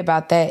I'll say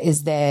about that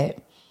is that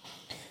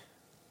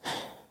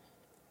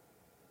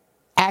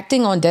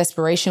acting on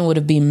desperation would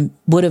have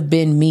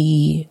been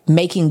me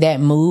making that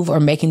move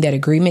or making that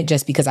agreement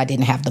just because I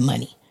didn't have the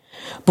money.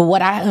 But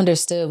what I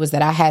understood was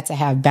that I had to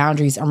have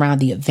boundaries around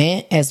the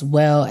event as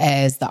well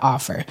as the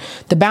offer.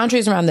 The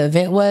boundaries around the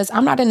event was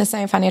I'm not in the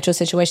same financial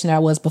situation that I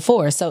was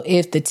before. So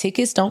if the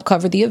tickets don't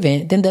cover the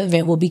event, then the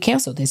event will be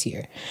canceled this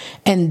year.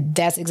 And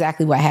that's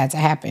exactly what had to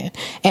happen.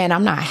 And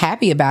I'm not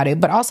happy about it,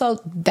 but also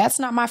that's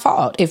not my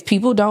fault. If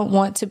people don't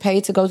want to pay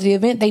to go to the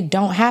event, they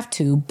don't have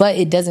to. But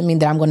it doesn't mean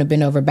that I'm going to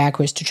bend over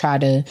backwards to try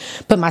to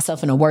put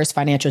myself in a worse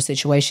financial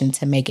situation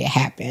to make it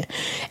happen.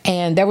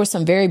 And there were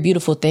some very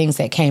beautiful things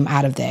that came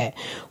out of that.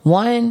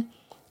 One,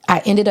 I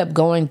ended up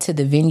going to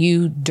the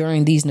venue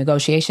during these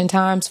negotiation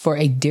times for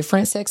a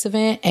different sex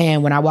event.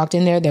 And when I walked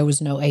in there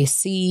was no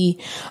AC.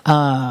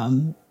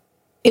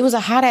 It was a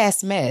hot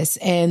ass mess.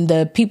 And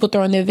the people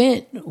throwing the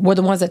event were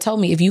the ones that told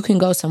me, if you can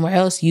go somewhere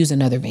else, use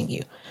another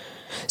venue.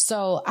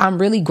 So I'm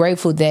really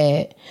grateful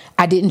that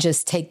I didn't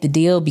just take the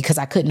deal because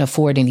I couldn't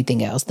afford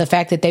anything else. The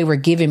fact that they were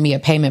giving me a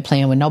payment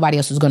plan when nobody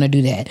else was going to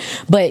do that.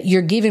 But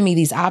you're giving me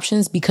these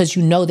options because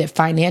you know that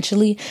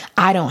financially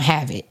I don't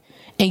have it.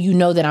 And you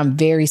know that I'm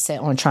very set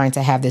on trying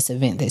to have this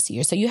event this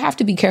year. So you have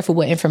to be careful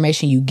what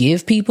information you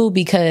give people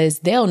because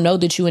they'll know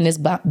that you in this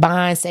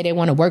bind, say they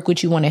want to work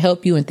with you, want to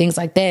help you and things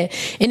like that.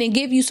 And then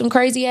give you some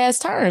crazy ass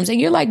terms. And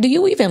you're like, do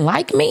you even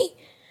like me?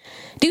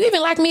 Do you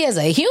even like me as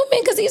a human?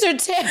 Because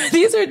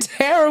these are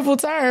terrible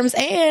terms.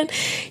 And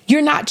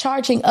you're not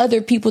charging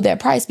other people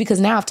that price because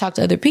now I've talked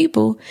to other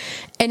people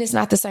and it's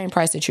not the same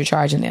price that you're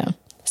charging them.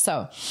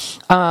 So,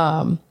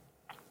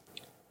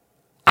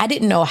 I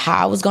didn't know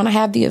how I was going to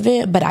have the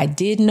event, but I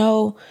did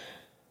know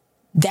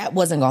that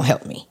wasn't going to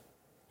help me.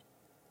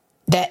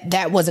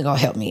 That wasn't going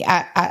to help me.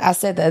 I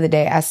said the other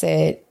day, I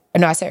said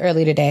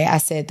earlier today, I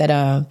said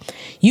that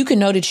you can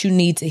know that you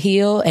need to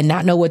heal and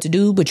not know what to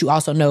do, but you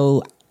also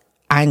know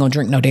I ain't going to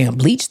drink no damn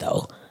bleach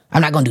though.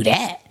 I'm not going to do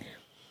that.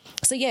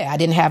 So yeah, I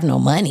didn't have no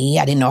money.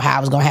 I didn't know how I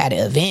was going to have the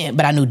event,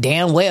 but I knew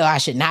damn well I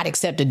should not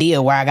accept a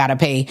deal where I got to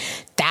pay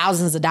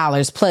thousands of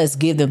dollars plus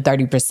give them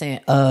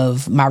 30%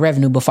 of my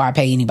revenue before I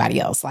pay anybody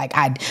else. Like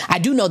I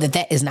do know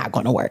that is not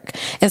going to work.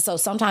 And so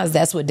sometimes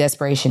that's what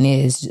desperation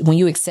is. When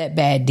you accept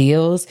bad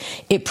deals,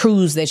 it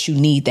proves that you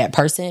need that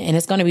person and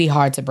it's going to be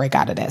hard to break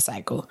out of that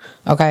cycle.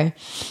 Okay.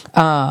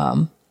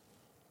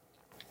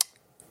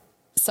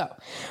 So,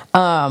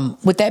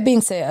 with that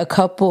being said, a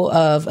couple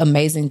of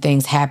amazing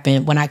things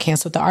happened when I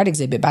canceled the art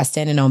exhibit by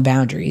standing on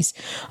boundaries.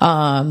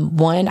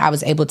 One, I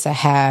was able to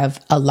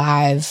have a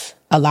live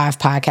a live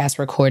podcast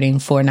recording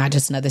for Not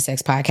Just Another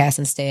Sex Podcast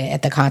instead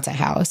at the Content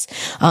House.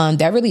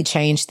 That really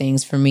changed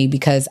things for me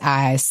because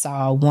I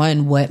saw,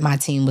 one, what my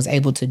team was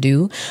able to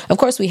do. Of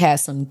course, we had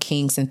some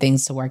kinks and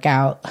things to work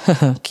out.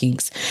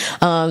 Kinks.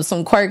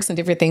 Some quirks and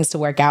different things to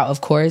work out,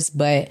 of course.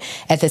 But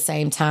at the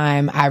same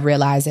time, I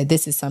realized that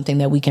this is something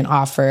that we can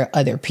offer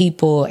other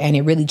people. And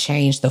it really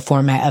changed the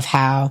format of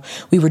how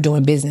we were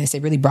doing business.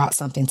 It really brought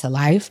something to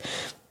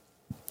life.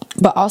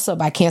 But also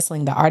by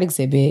canceling the art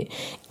exhibit,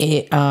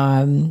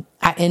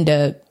 I end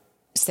up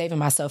saving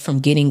myself from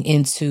getting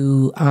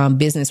into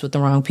business with the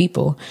wrong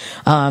people.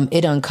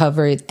 It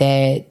uncovered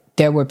that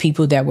there were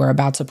people that were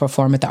about to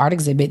perform at the art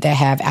exhibit that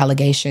have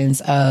allegations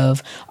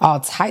of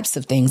all types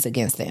of things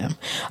against them.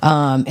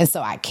 And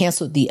so I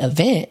canceled the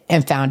event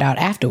and found out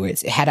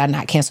afterwards. Had I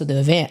not canceled the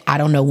event, I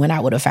don't know when I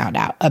would have found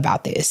out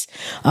about this.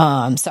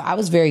 So I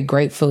was very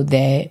grateful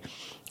that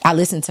I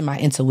listened to my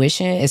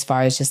intuition as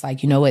far as just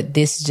like, you know what,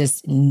 this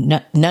just,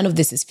 none of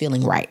this is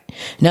feeling right.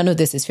 None of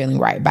this is feeling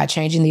right. By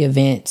changing the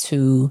event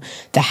to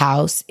the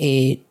house,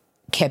 it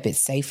kept it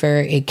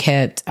safer. It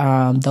kept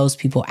those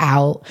people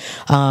out.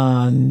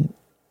 And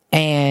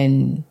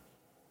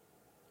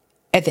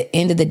at the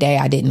end of the day,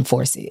 I didn't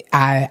force it.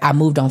 I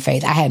moved on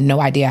faith. I had no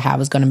idea how I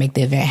was going to make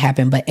the event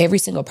happen. But every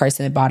single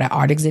person that bought an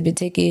art exhibit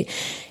ticket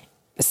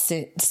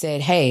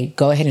said, hey,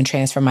 go ahead and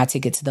transfer my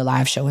ticket to the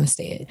live show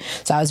instead.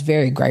 So I was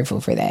very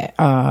grateful for that.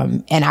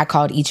 And I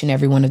called each and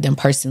every one of them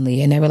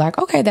personally, and they were like,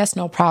 okay, that's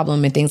no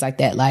problem, and things like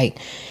that. Like,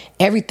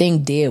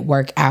 everything did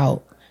work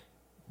out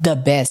the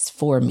best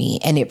for me,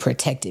 and it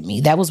protected me.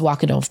 That was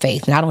walking on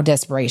faith, not on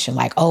desperation.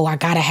 Like, oh, I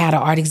gotta have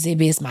an art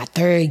exhibit. It's my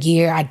 3rd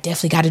year. I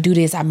definitely got to do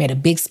this. I made a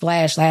big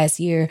splash last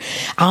year.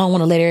 I don't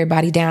want to let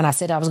everybody down. I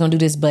said I was going to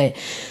do this, but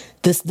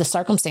the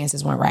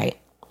circumstances weren't right.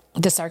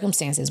 The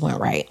circumstances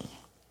weren't right.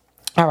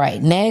 All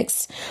right,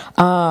 next.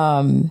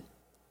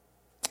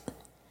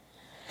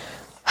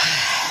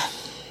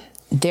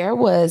 There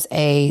was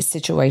a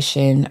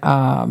situation.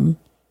 At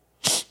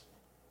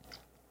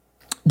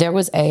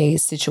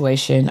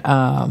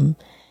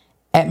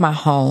my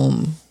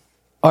home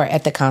or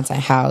at the Content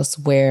House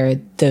where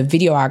the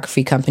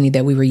videography company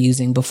that we were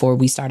using before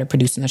we started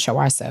producing the show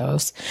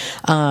ourselves,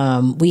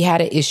 we had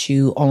an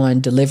issue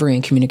on delivery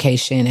and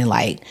communication and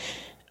like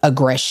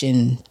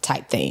aggression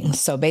type thing.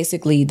 So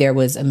basically there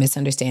was a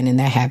misunderstanding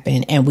that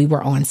happened, and we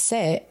were on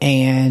set,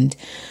 and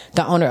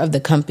the owner of the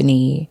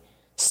company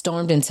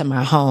stormed into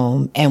my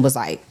home and was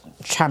like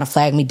trying to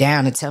flag me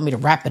down and tell me to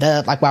wrap it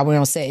up, like while we're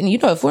on set. And you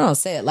know, if we're on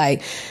set,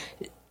 like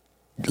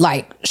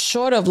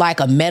short of like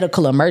a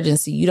medical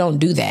emergency, you don't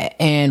do that.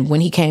 And when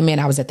he came in,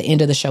 I was at the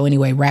end of the show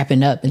anyway,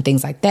 wrapping up and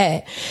things like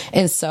that.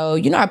 And so,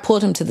 you know, I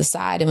pulled him to the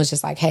side and was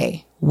just like,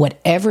 hey,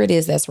 whatever it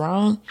is that's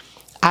wrong,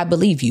 I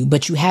believe you,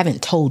 but you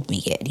haven't told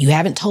me yet. You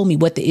haven't told me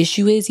what the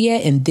issue is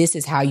yet. And this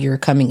is how you're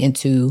coming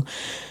into,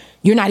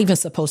 you're not even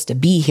supposed to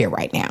be here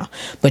right now,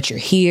 but you're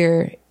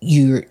here.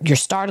 You're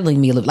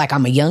startling me like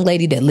I'm a young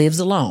lady that lives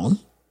alone,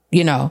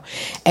 you know.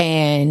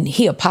 And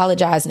he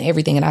apologized and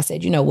everything. And I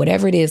said, you know,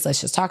 whatever it is, let's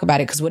just talk about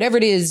it. Because whatever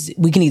it is,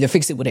 we can either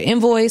fix it with an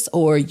invoice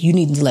or you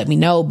need to let me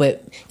know.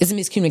 But it's a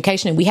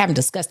miscommunication, and we haven't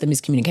discussed the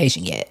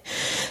miscommunication yet.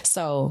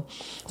 So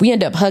we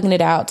end up hugging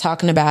it out,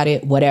 talking about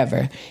it,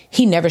 whatever.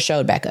 He never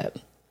showed back up.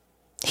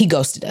 He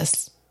ghosted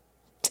us.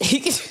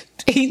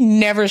 He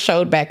never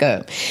showed back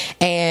up.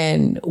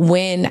 And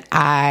when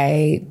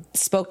I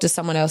spoke to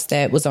someone else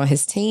that was on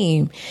his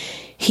team,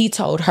 he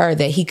told her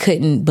that he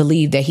couldn't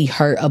believe that he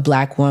hurt a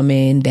Black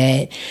woman,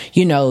 that,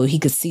 you know, he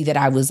could see that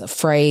I was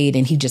afraid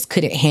and he just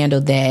couldn't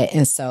handle that.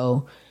 And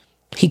so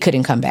he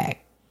couldn't come back.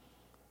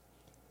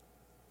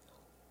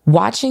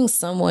 Watching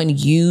someone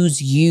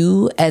use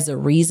you as a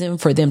reason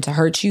for them to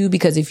hurt you,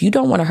 because if you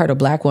don't want to hurt a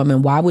Black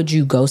woman, why would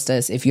you ghost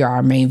us if you're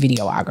our main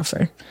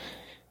videographer?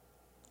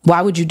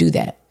 Why would you do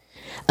that?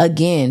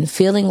 Again,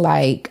 feeling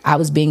like I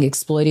was being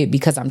exploited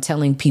because I'm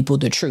telling people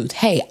the truth.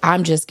 Hey,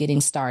 I'm just getting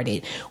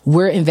started.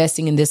 We're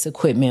investing in this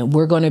equipment.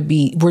 We're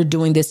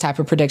doing this type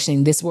of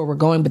production. This is where we're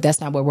going, but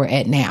that's not where we're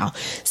at now.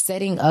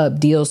 Setting up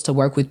deals to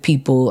work with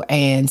people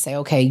and say,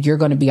 okay, you're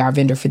going to be our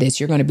vendor for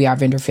this. You're going to be our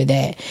vendor for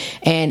that.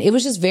 And it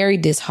was just very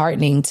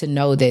disheartening to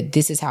know that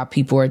this is how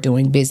people are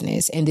doing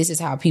business. And this is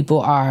how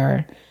people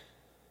are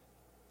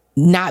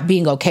not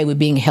being okay with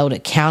being held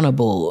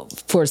accountable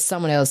for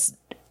someone else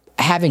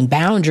having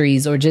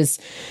boundaries or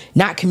just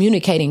not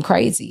communicating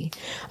crazy.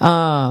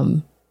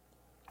 And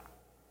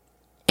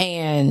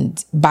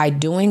by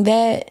doing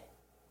that,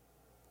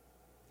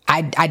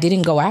 I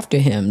didn't go after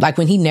him. Like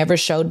when he never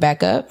showed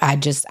back up, I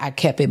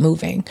kept it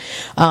moving.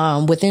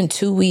 Within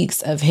 2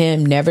 weeks of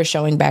him never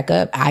showing back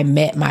up, I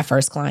met my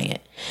first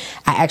client.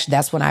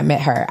 That's when I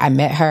met her. I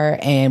met her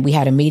and we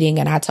had a meeting,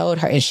 and I told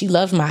her, and she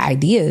loved my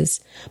ideas,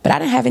 but I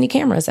didn't have any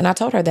cameras. And I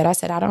told her that. I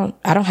said, I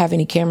don't have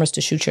any cameras to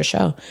shoot your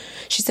show.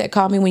 She said,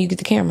 call me when you get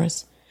the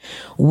cameras.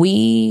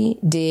 We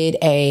did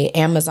a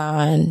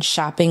Amazon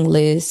shopping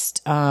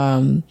list,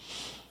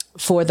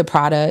 for the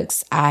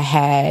products. I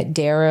had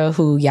Dara,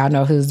 who y'all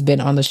know, who's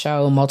been on the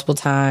show multiple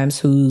times,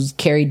 who's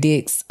carried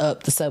dicks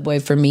up the subway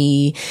for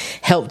me,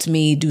 helped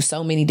me do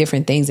so many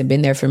different things and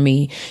been there for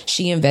me.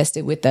 She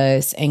invested with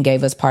us and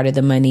gave us part of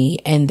the money.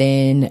 And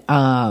then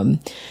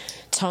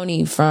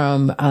Tony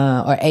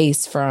or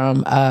Ace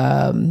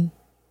from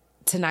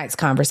tonight's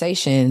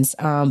conversations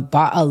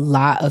bought a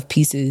lot of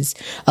pieces,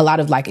 a lot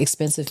of like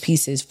expensive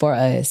pieces for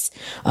us.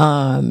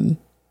 And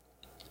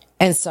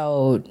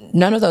so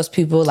none of those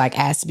people like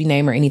asked to be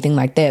named or anything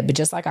like that. But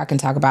just like I can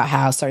talk about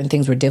how certain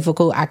things were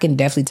difficult, I can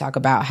definitely talk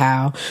about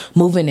how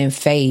moving in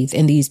faith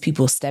and these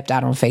people stepped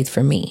out on faith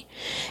for me.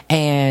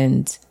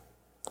 And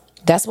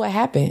that's what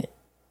happened.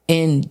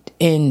 And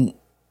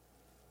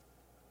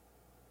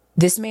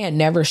this man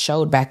never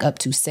showed back up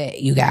to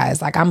set, you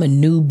guys. Like, I'm a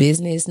new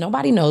business.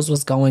 Nobody knows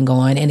what's going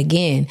on. And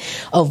again,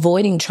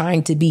 avoiding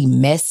trying to be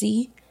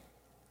messy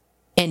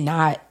and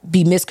not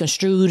be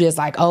misconstrued as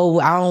like, oh,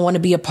 I don't want to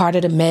be a part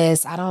of the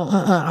mess. I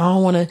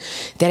don't want to,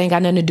 that ain't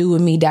got nothing to do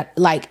with me. That,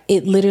 like,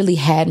 it literally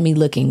had me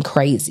looking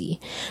crazy.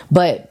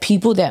 But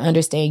people that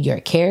understand your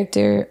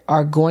character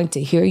are going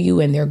to hear you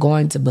and they're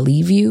going to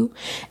believe you.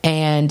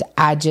 And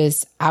I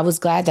was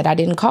glad that I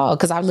didn't call,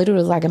 because I literally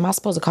was like, am I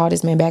supposed to call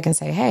this man back and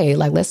say, hey,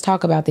 like, let's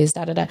talk about this,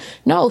 da, da, da.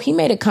 No, he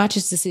made a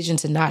conscious decision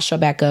to not show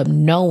back up,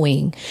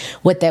 knowing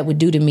what that would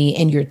do to me.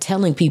 And you're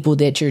telling people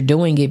that you're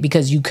doing it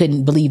because you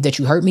couldn't believe that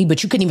you hurt me,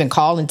 but you couldn't even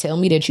call and tell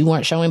me that you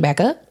weren't showing back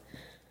up.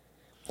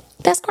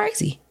 That's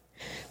crazy.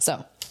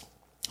 So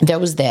there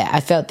was that. I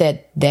felt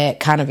that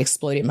kind of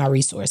exploited my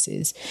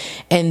resources.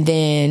 And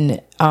then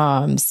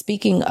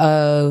speaking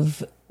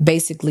of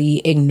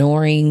basically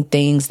ignoring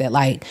things that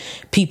like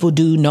people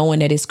do, knowing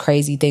that it's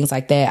crazy, things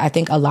like that, I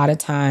think a lot of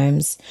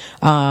times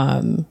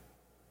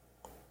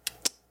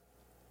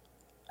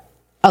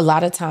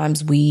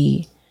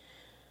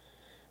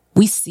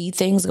we see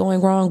things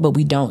going wrong, but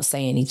we don't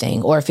say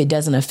anything, or if it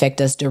doesn't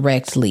affect us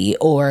directly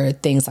or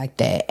things like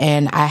that.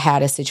 And I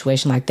had a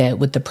situation like that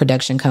with the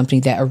production company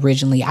that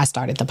originally I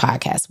started the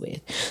podcast with.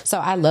 So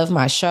I love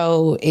my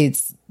show.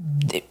 It's,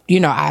 you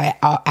know, I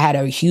had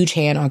a huge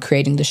hand on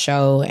creating the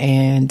show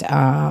and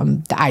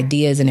the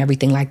ideas and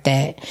everything like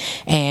that.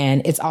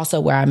 And it's also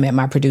where I met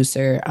my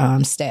producer,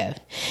 Steph.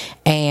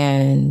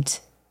 And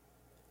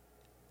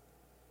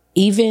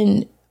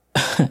even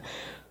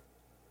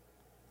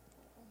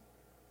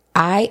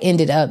I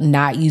ended up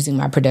not using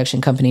my production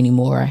company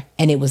anymore,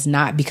 and it was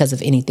not because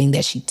of anything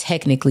that she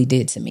technically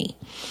did to me.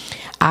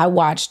 I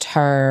watched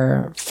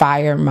her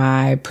fire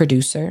my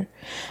producer.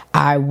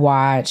 I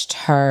watched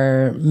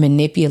her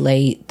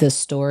manipulate the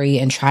story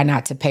and try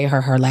not to pay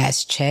her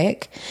last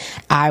check.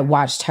 I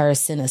watched her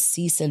send a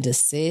cease and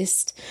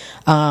desist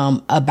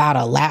about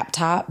a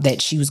laptop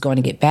that she was going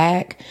to get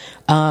back.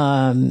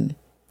 I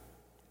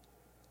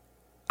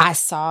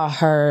saw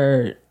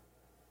her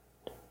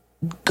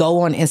go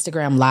on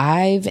Instagram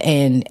Live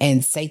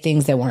and say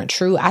things that weren't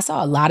true. I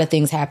saw a lot of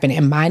things happen,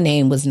 and my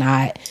name was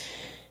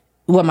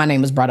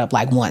was brought up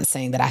like once,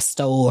 saying that I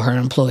stole her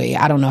employee.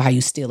 I don't know how you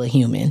steal a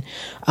human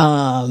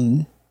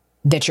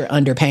that you're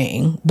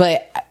underpaying.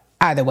 But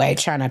either way,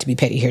 try not to be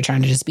petty here,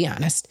 trying to just be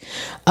honest.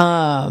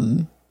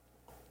 Either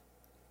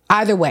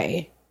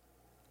way,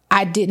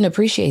 I didn't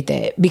appreciate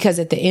that, because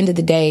at the end of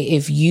the day,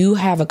 if you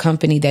have a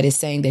company that is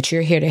saying that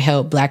you're here to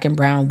help Black and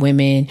brown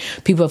women,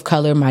 people of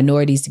color,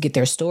 minorities to get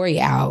their story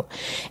out,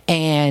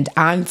 and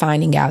I'm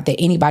finding out that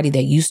anybody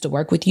that used to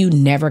work with you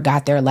never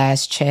got their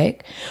last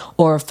check,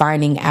 or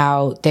finding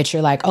out that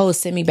you're like, oh,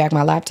 send me back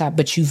my laptop,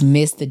 but you've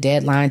missed the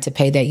deadline to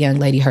pay that young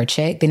lady her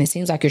check, then it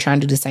seems like you're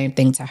trying to do the same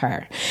thing to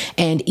her.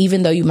 And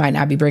even though you might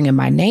not be bringing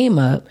my name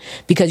up,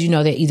 because you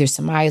know that either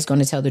Samaya is going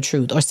to tell the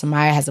truth or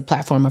Samaya has a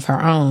platform of her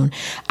own,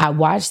 I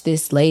watched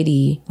this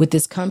lady with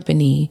this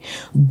company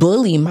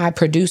bully my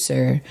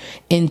producer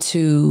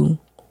into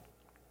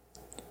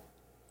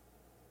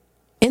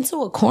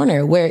a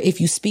corner where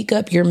if you speak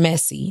up, you're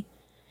messy,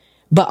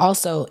 but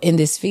also in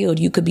this field,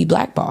 you could be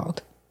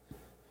blackballed.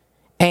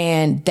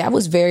 And that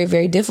was very,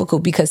 very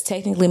difficult, because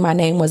technically my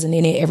name wasn't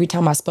in it. Every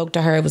time I spoke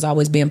to her, it was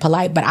always being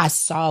polite, but I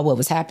saw what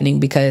was happening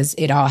because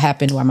it all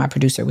happened while my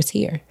producer was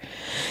here.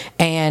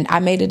 And I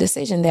made a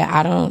decision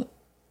that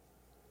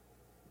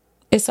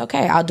it's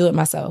okay. I'll do it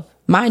myself.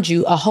 Mind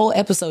you, a whole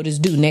episode is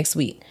due next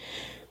week.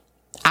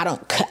 I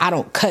don't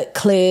cut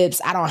clips.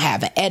 I don't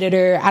have an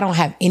editor. I don't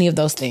have any of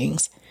those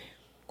things.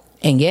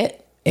 And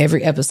yet,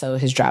 every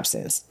episode has dropped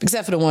since,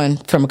 except for the one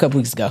from a couple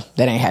weeks ago.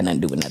 That ain't had nothing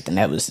to do with nothing.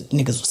 That was,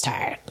 niggas was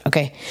tired.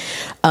 Okay.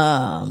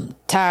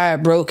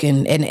 Tired,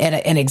 broken,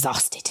 and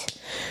exhausted.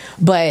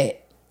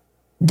 But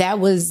that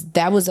was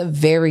a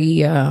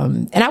very,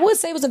 and I would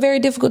say it was a very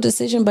difficult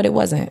decision, but it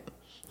wasn't.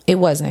 It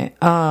wasn't.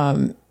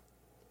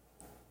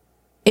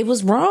 It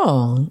was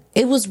wrong.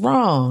 It was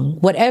wrong.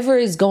 Whatever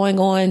is going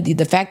on,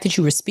 the fact that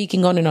you were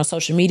speaking on it on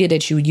social media,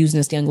 that you were using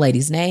this young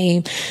lady's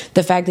name,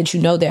 the fact that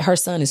you know that her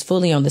son is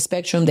fully on the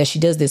spectrum, that she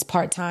does this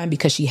part-time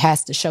because she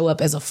has to show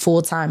up as a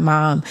full-time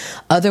mom.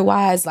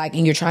 Otherwise, like,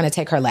 and you're trying to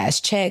take her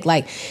last check,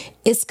 like,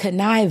 it's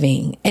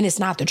conniving and it's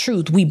not the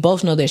truth. We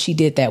both know that she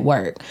did that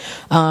work.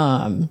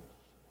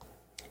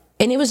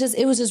 And it was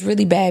just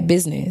really bad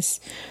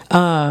business.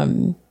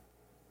 And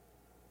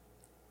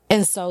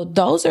so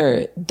those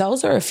are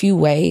a few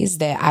ways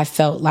that I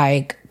felt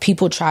like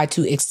people tried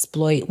to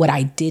exploit what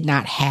I did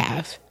not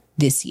have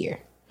this year.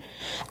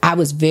 I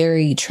was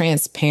very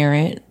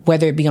transparent,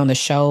 whether it be on the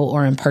show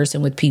or in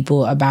person with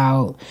people,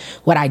 about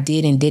what I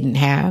did and didn't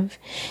have.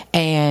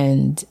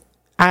 And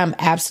I'm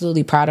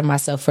absolutely proud of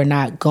myself for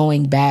not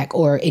going back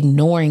or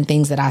ignoring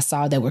things that I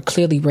saw that were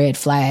clearly red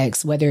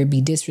flags, whether it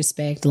be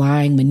disrespect,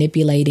 lying,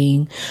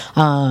 manipulating,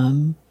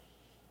 or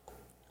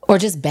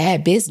just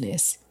bad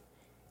business.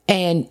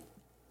 And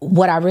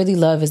what I really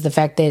love is the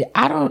fact that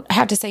I don't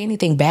have to say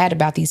anything bad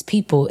about these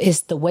people.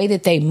 It's the way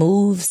that they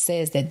move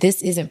says that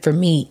this isn't for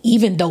me,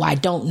 even though I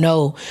don't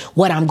know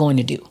what I'm going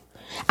to do.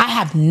 I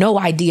have no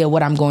idea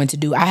what I'm going to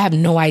do. I have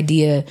no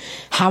idea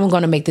how I'm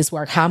going to make this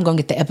work, how I'm going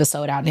to get the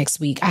episode out next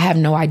week. I have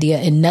no idea.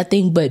 And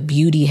nothing but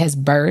beauty has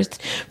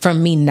birthed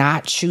from me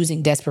not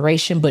choosing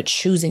desperation, but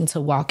choosing to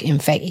walk in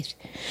faith.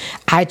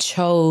 I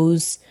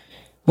chose,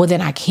 well,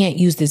 then I can't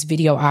use this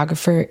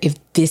videographer if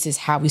this is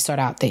how we sort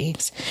out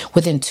things.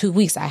 Within 2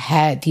 weeks, I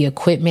had the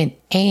equipment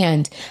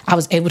and I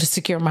was able to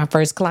secure my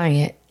first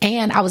client.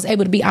 And I was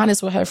able to be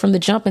honest with her from the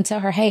jump and tell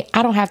her, hey,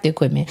 I don't have the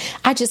equipment.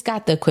 I just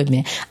got the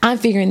equipment. I'm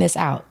figuring this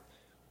out.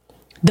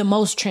 The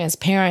most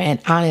transparent and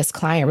honest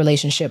client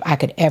relationship I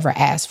could ever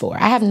ask for.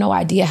 I have no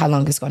idea how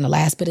long it's going to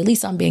last, but at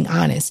least I'm being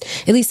honest.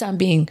 At least I'm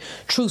being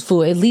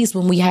truthful. At least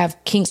when we have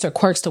kinks or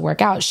quirks to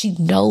work out, she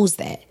knows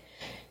that.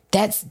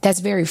 That's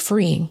very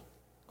freeing.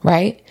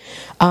 Right?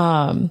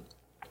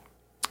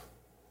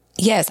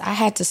 Yes, I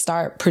had to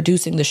start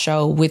producing the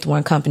show with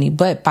one company,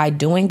 but by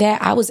doing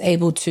that, I was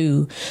able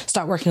to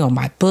start working on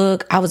my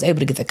book. I was able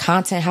to get the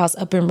content house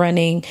up and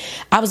running.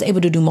 I was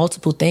able to do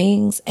multiple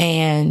things,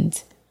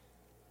 and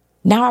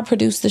now I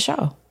produce the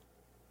show.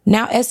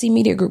 Now SC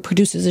Media Group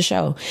produces the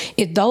show.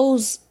 If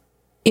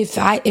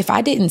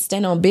I didn't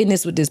stand on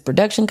business with this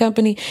production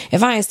company,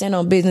 if I didn't stand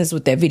on business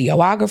with that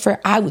videographer,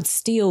 I would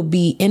still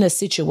be in a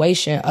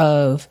situation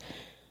of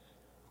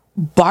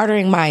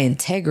bartering my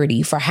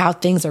integrity for how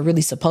things are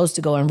really supposed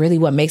to go and really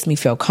what makes me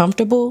feel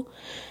comfortable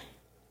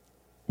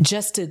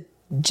just to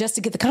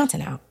get the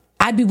content out.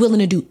 I'd be willing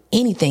to do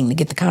anything to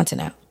get the content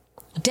out.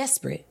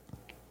 Desperate.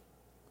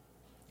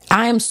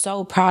 I am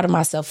so proud of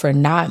myself for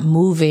not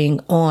moving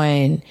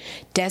on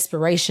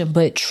desperation,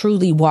 but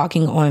truly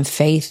walking on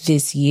faith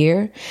this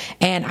year.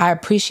 And I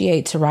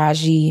appreciate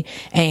Taraji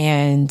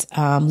and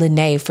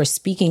Lene for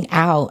speaking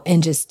out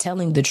and just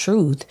telling the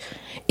truth.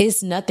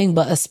 It's nothing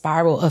but a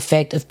spiral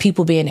effect of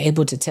people being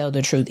able to tell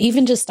the truth,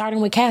 even just starting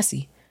with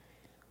Cassie.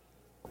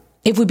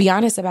 If we be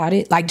honest about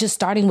it, like just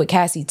starting with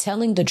Cassie,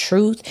 telling the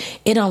truth,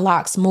 it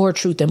unlocks more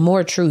truth and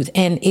more truth.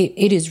 And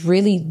it is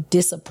really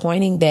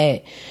disappointing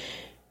that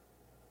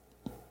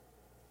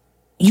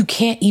you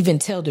can't even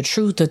tell the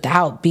truth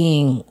without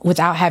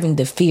having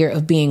the fear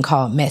of being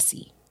called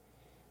messy.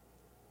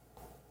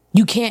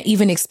 You can't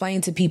even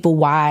explain to people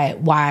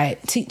why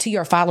to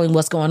your following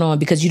what's going on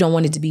because you don't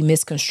want it to be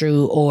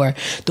misconstrued or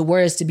the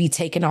words to be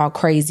taken all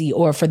crazy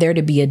or for there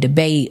to be a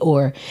debate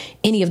or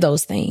any of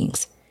those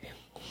things.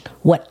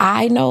 What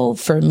I know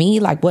for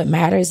me, like what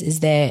matters is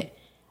that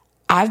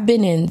I've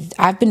been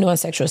doing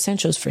Sexual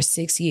Essentials for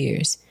 6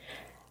 years.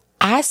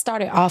 I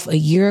started off a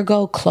year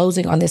ago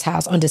closing on this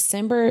house on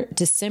December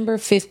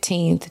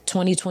 15th,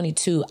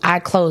 2022. I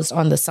closed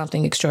on the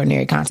Something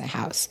Extraordinary Content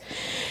House.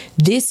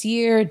 This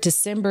year,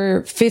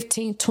 December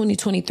 15th,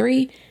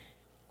 2023,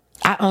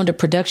 I owned a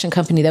production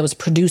company that was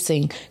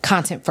producing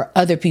content for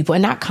other people,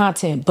 and not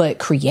content, but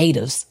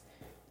creatives,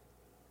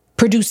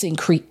 producing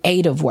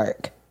creative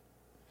work,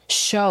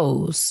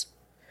 shows.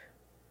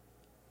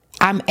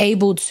 I'm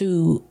able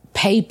to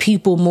pay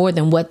people more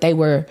than what they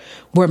were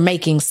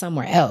making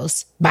somewhere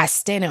else by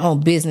standing on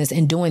business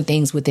and doing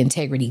things with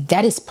integrity.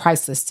 That is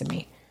priceless to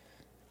me.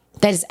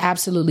 That is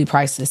absolutely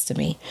priceless to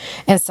me.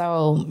 And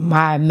so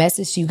my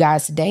message to you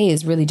guys today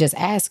is really just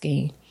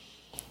asking,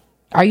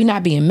 are you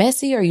not being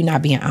messy or are you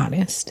not being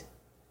honest?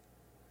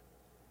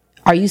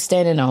 Are you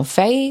standing on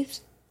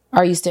faith or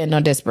are you standing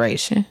on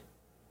desperation?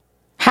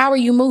 How are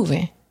you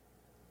moving?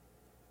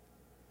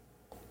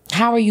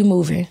 How are you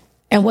moving?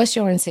 And what's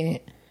your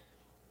intent?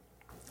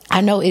 I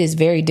know it is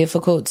very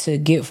difficult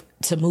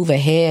to move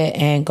ahead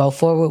and go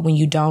forward when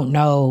you don't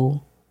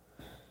know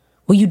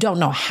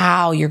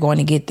how you're going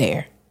to get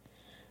there.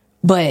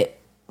 But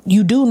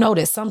you do know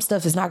that some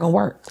stuff is not going to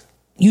work.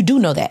 You do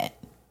know that.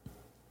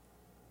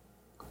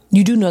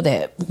 You do know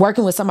that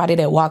working with somebody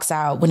that walks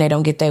out when they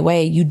don't get their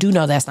way, you do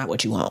know that's not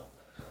what you want.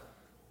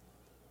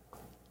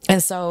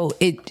 And so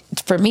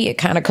for me, it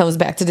kind of comes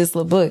back to this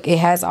little book. It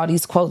has all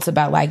these quotes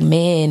about like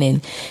men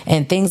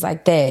and things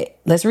like that.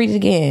 Let's read it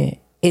again.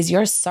 Is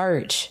your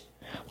search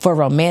for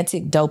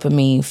romantic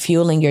dopamine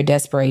fueling your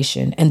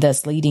desperation and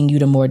thus leading you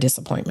to more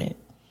disappointment?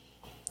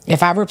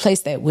 If I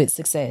replace that with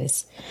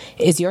success,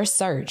 is your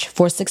search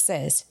for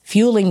success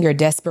fueling your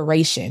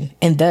desperation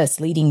and thus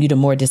leading you to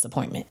more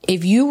disappointment?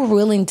 If you were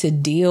willing to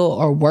deal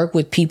or work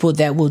with people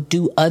that will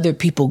do other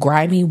people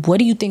grimy, what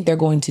do you think they're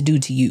going to do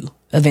to you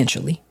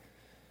eventually?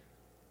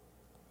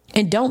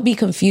 And don't be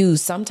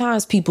confused.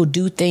 Sometimes people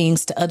do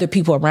things to other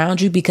people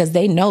around you because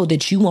they know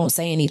that you won't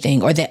say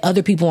anything, or that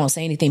other people won't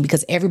say anything,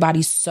 because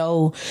everybody's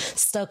so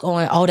stuck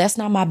on, oh, that's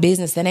not my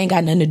business. That ain't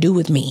got nothing to do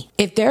with me.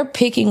 If they're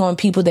picking on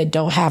people that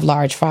don't have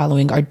large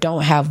following or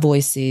don't have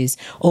voices,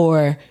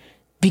 or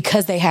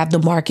because they have the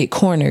market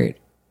cornered,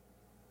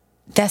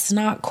 that's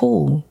not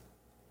cool.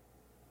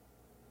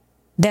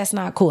 That's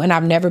not cool. And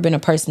I've never been a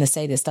person to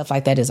say that stuff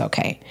like that is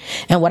okay.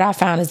 And what I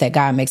found is that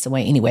God makes a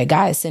way anyway.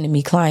 God is sending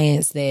me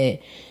clients that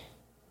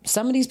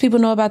some of these people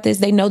know about this.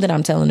 They know that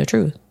I'm telling the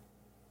truth.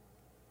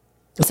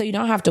 So you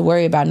don't have to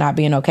worry about not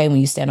being okay when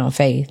you stand on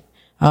faith.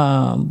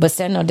 But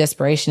standing on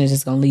desperation is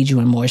just going to lead you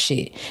in more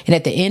shit. And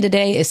at the end of the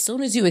day, as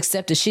soon as you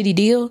accept a shitty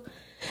deal,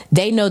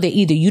 they know that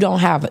either you don't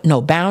have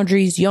no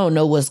boundaries, you don't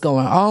know what's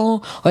going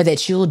on, or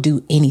that you'll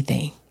do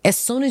anything. As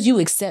soon as you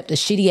accept a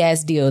shitty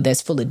ass deal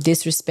that's full of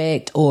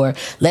disrespect or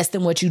less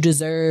than what you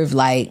deserve,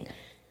 like,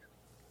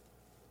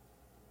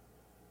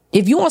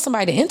 if you want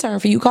somebody to intern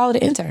for you, call it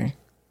an intern.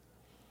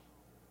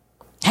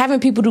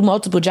 Having people do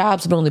multiple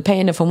jobs but only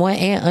paying them for one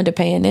and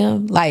underpaying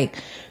them, like,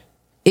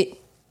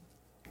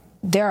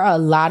 there are a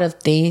lot of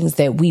things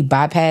that we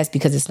bypass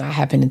because it's not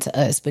happening to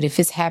us. But if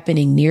it's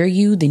happening near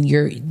you, then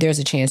there's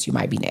a chance you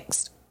might be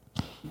next.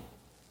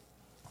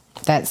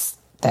 That's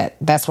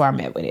where I'm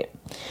at with it.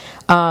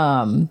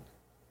 I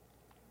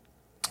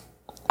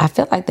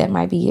feel like that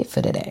might be it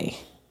for today.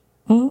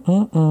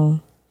 I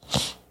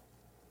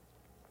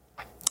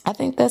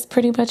think that's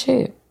pretty much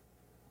it.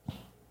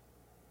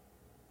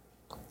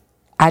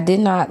 I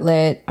did not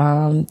let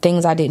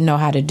things I didn't know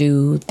how to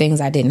do, things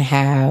I didn't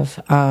have,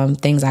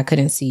 things I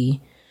couldn't see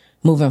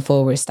moving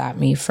forward stop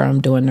me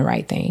from doing the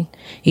right thing.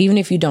 Even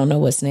if you don't know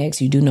what's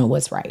next, you do know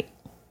what's right.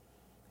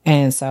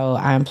 And so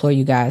I implore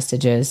you guys to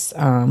just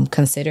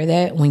consider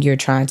that when you're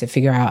trying to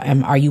figure out,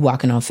 are you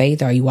walking on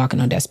faith or are you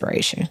walking on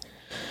desperation?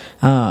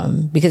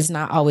 Because it's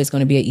not always going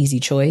to be an easy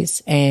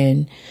choice.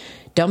 And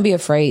don't be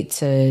afraid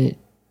to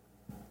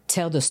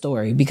tell the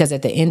story, because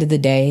at the end of the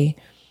day,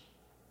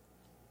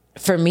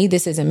 for me,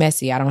 this isn't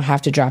messy. I don't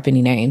have to drop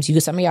any names.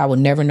 Some of y'all will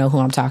never know who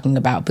I'm talking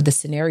about, but the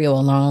scenario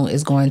alone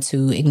is going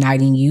to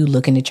ignite in you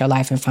looking at your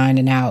life and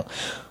finding out,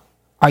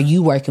 are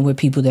you working with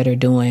people that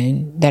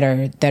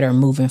are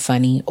moving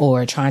funny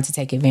or trying to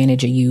take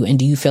advantage of you? And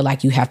do you feel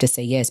like you have to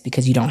say yes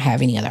because you don't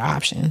have any other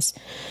options?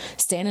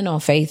 Standing on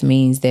faith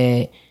means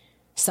that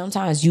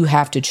sometimes you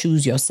have to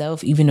choose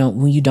yourself, even though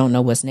when you don't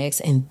know what's next,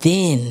 and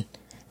then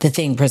the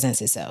thing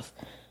presents itself.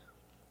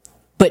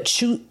 But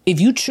if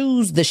you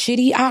choose the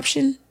shitty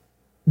option,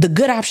 the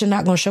good option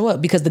not going to show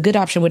up, because the good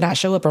option would not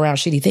show up around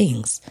shitty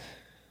things.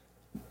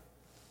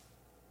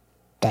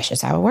 That's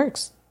just how it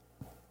works.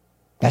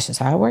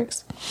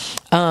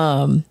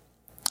 All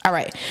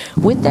right.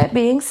 With that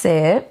being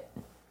said,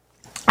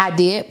 I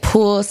did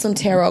pull some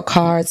tarot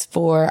cards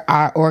for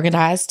our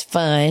organized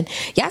fun.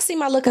 Y'all see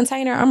my little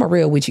container? I'm a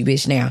real witchy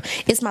bitch now.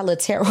 It's my little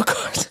tarot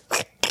card.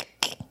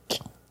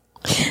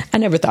 I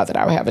never thought that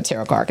I would have a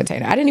tarot card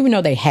container. I didn't even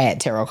know they had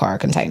tarot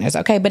card containers.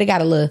 Okay, but it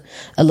got a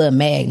little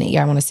magnet.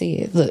 Y'all want to see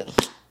it? Look.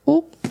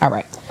 Oop. All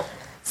right.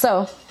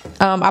 So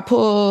I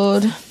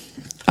pulled.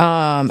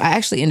 I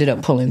actually ended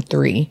up pulling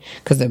 3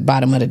 because the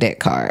bottom of the deck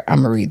card.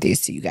 I'm gonna read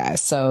these to you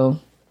guys. So,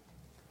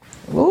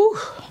 ooh,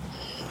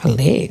 my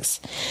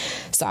legs.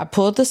 So I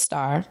pulled the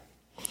Star.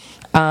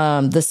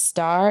 The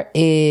Star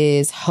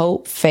is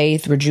hope,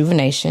 faith,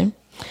 rejuvenation.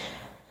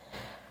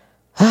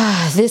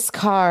 This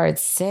card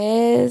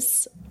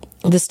says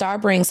the Star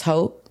brings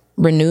hope,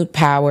 renewed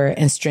power,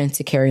 and strength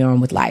to carry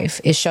on with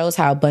life. It shows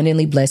how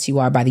abundantly blessed you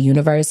are by the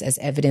universe, as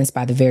evidenced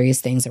by the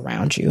various things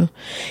around you.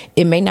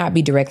 It may not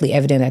be directly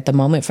evident at the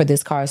moment, for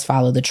this card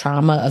follow the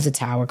trauma of the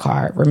Tower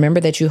card.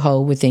 Remember that you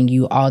hold within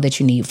you all that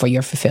you need for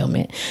your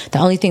fulfillment. The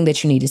only thing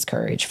that you need is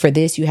courage. For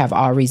this, you have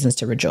all reasons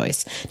to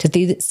rejoice.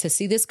 To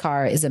see this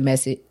card is a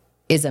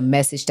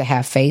message to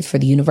have faith, for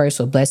the universe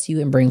will bless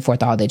you and bring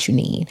forth all that you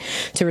need.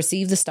 To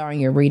receive the Star in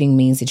your reading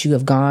means that you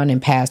have gone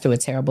and passed through a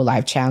terrible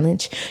life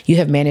challenge. You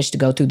have managed to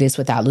go through this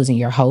without losing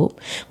your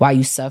hope. While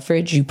you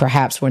suffered, you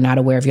perhaps were not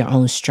aware of your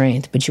own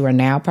strength, but you are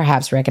now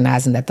perhaps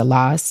recognizing that the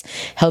loss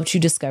helped you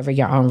discover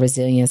your own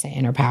resilience and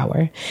inner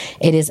power.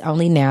 It is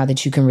only now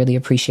that you can really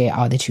appreciate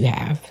all that you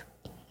have.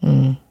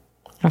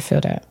 I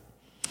feel that.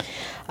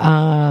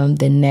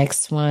 The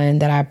next one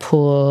that I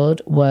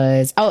pulled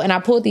was, and I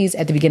pulled these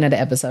at the beginning of the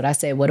episode. I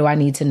said, what do I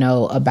need to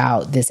know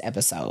about this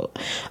episode?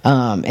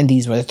 And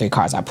these were the 3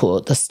 cards I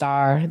pulled: the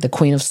Star, the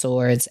Queen of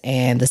Swords,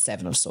 and the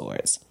 7 of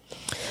Swords.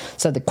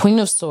 So the Queen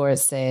of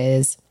Swords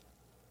says,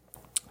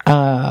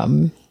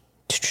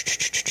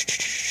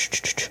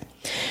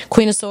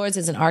 Queen of Swords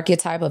is an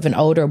archetype of an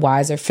older,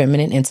 wiser,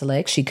 feminine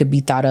intellect. She could be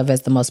thought of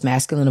as the most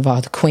masculine of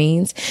all the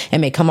queens and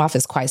may come off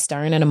as quite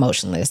stern and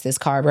emotionless. This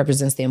card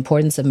represents the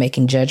importance of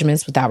making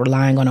judgments without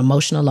relying on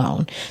emotion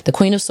alone. The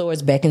Queen of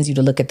Swords beckons you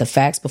to look at the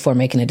facts before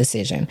making a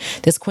decision.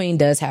 This queen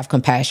does have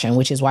compassion,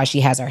 which is why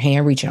she has her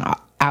hand reaching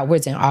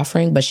outwards and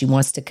offering, but she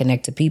wants to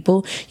connect to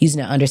people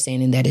using an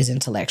understanding that is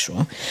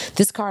intellectual.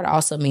 This card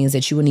also means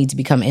that you will need to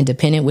become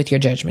independent with your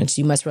judgments.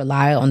 You must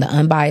rely on the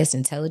unbiased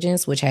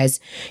intelligence, which has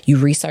you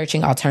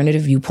researching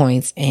alternative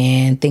viewpoints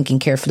and thinking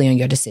carefully on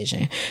your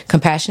decision.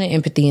 Compassionate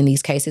empathy in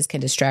these cases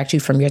can distract you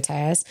from your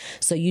task,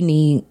 so you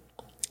need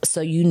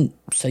I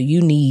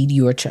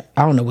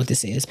don't know what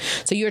this is.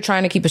 So you're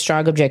trying to keep a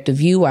strong objective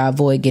view while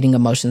avoid getting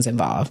emotions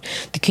involved.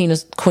 The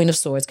Queen of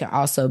Swords can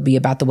also be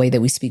about the way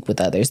that we speak with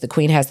others. The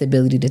Queen has the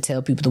ability to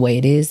tell people the way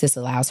it is. This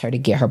allows her to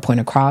get her point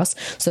across,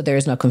 so there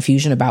is no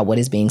confusion about what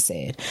is being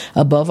said.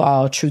 Above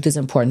all, truth is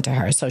important to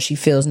her, so she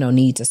feels no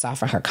need to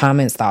soften her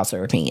comments, thoughts,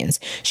 or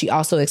opinions. She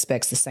also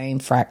expects the same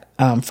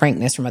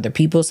frankness from other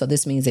people, so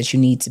this means that you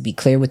need to be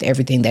clear with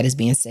everything that is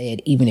being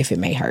said, even if it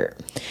may hurt.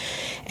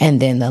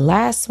 And then the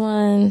last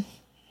one,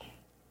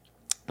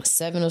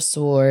 Seven of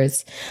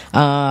Swords.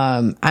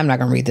 I'm not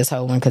going to read this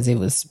whole one because it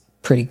was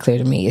pretty clear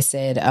to me. It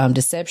said,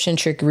 deception,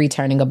 trickery,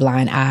 turning a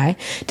blind eye.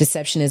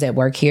 Deception is at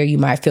work here. You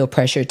might feel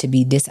pressured to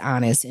be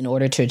dishonest in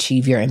order to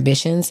achieve your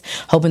ambitions,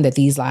 hoping that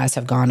these lies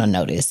have gone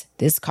unnoticed.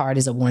 This card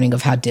is a warning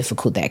of how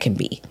difficult that can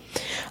be.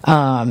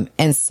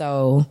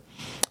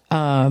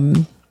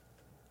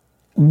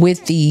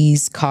 With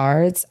these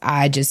cards,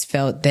 I just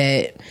felt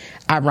that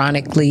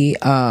ironically,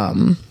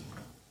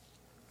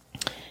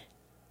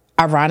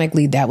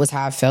 that was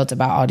how I felt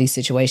about all these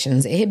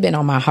situations. It had been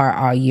on my heart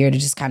all year to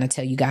just kind of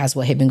tell you guys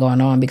what had been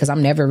going on, because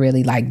I'm never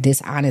really like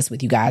dishonest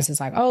with you guys. It's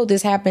like, oh,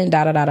 this happened,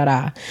 da da da da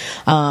da.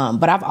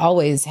 But I've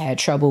always had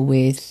trouble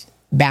with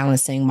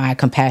balancing my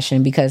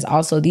compassion, because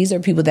also these are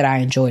people that I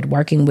enjoyed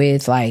working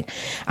with. Like,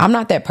 I'm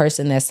not that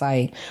person that's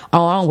like,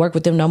 oh, I don't work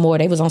with them no more,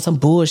 they was on some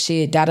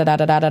bullshit, da da da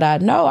da da da da.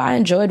 No, I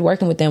enjoyed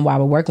working with them while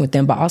we're working with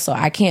them, but also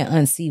I can't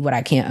unsee what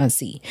I can't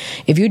unsee.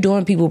 If you're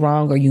doing people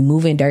wrong, or you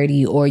moving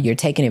dirty, or you're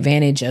taking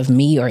advantage of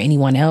me or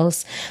anyone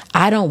else,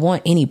 I don't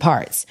want any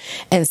parts.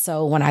 And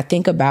so when I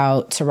think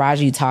about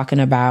Taraji talking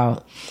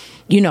about,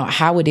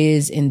 how it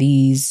is in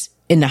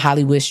the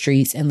Hollywood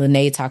streets, and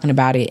Lene talking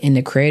about it in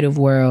the creative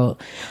world,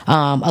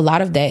 a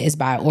lot of that is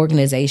by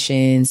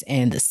organizations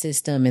and the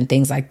system and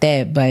things like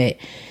that. But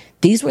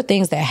these were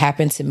things that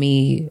happened to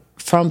me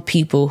from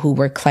people who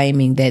were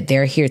claiming that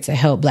they're here to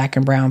help Black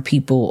and brown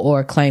people,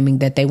 or claiming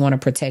that they want to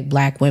protect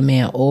Black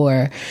women,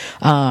 or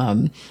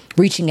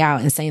reaching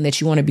out and saying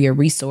that you want to be a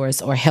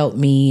resource or help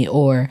me,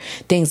 or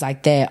things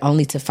like that,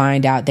 only to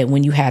find out that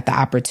when you had the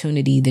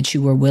opportunity that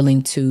you were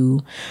willing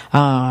to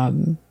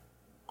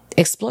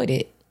exploit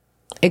it.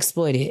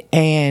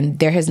 And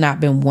there has not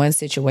been one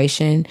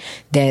situation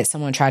that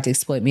someone tried to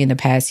exploit me in the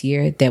past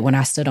year that when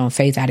I stood on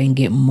faith, I didn't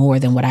get more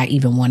than what I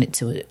even wanted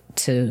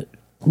to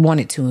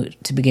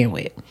begin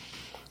with.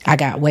 I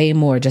got way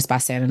more just by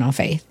standing on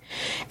faith.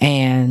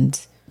 And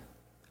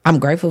I'm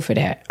grateful for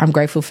that. I'm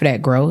grateful for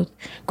that growth.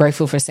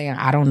 Grateful for saying,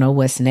 I don't know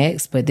what's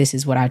next, but this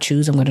is what I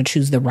choose. I'm going to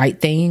choose the right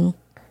thing,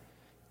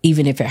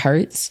 even if it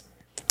hurts.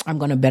 I'm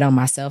going to bet on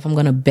myself. I'm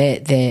going to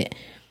bet that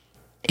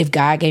if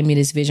God gave me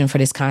this vision for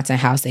this content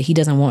house, that he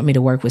doesn't want me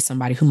to work with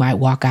somebody who might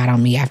walk out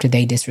on me after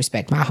they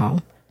disrespect my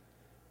home.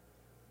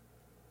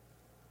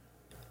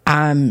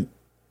 I'm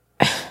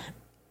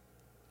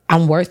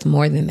worth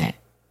more than that.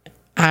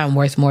 I'm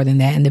worth more than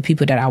that. And the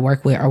people that I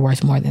work with are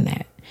worth more than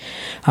that.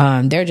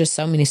 There are just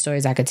so many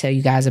stories I could tell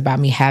you guys about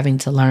me having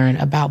to learn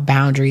about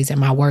boundaries and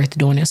my worth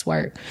doing this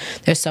work.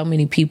 There's so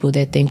many people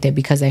that think that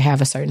because they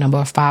have a certain number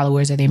of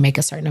followers, or they make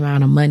a certain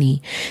amount of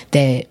money,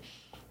 that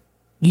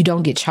you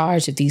don't get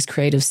charged if these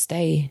creatives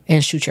stay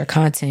and shoot your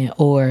content,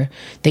 or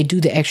they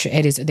do the extra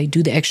edits, or they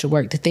do the extra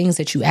work, the things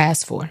that you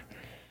ask for.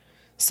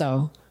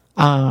 So,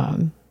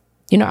 I'm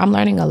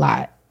learning a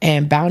lot,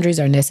 and boundaries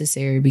are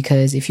necessary,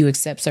 because if you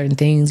accept certain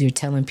things, you're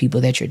telling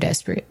people that you're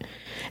desperate.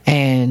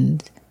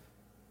 And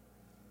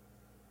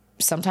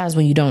sometimes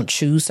when you don't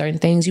choose certain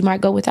things, you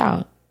might go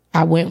without.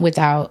 I went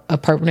without a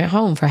permanent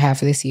home for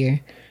half of this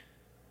year.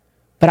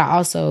 But I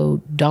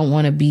also don't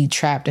want to be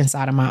trapped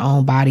inside of my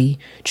own body,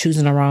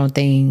 choosing the wrong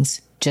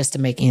things just to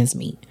make ends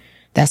meet.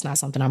 That's not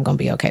something I'm going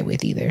to be okay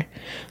with either.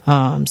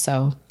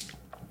 So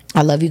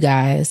I love you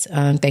guys.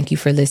 Thank you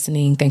for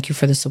listening. Thank you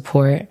for the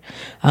support.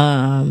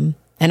 And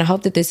I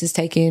hope that this is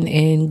taken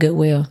in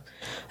goodwill.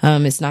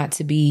 It's not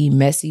to be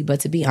messy, but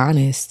to be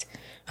honest.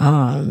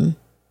 And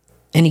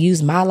to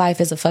use my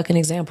life as a fucking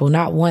example.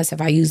 Not once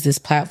have I used this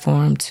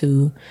platform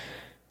to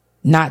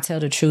not tell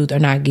the truth or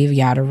not give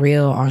y'all the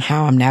real on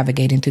how I'm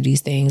navigating through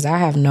these things.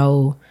 I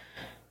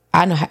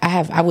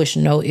wish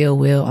no ill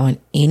will on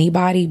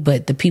anybody,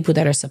 but the people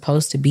that are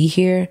supposed to be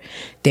here,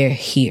 they're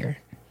here.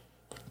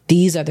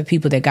 These are the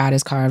people that God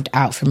has carved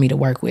out for me to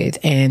work with.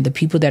 And the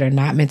people that are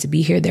not meant to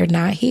be here, they're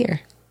not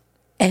here.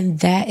 And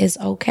that is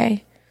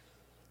okay.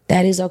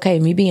 That is okay.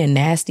 Me being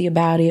nasty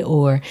about it,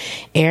 or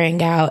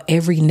airing out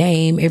every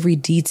name, every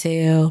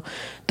detail,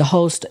 the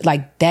whole,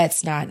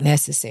 that's not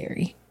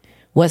necessary.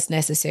 What's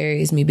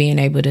necessary is me being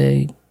able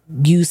to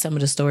use some of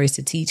the stories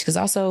to teach, because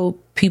also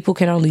people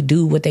can only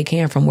do what they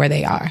can from where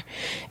they are,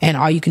 and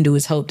all you can do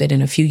is hope that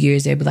in a few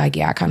years they'll be like,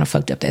 yeah, I kind of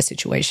fucked up that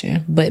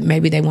situation, but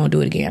maybe they won't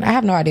do it again. I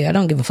have no idea. I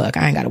don't give a fuck.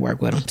 I ain't got to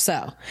work with them.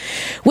 So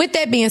with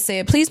that being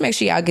said, please make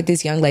sure y'all get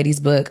this young lady's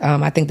book.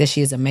 I think that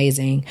she is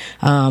amazing.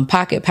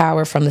 Pocket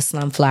Power from the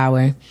Slum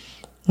Flower.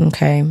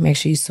 Okay, make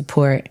sure you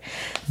support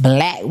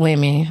Black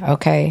women.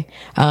 Okay,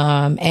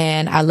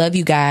 and I love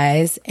you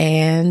guys,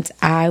 and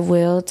I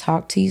will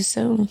talk to you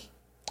soon.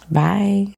 Bye.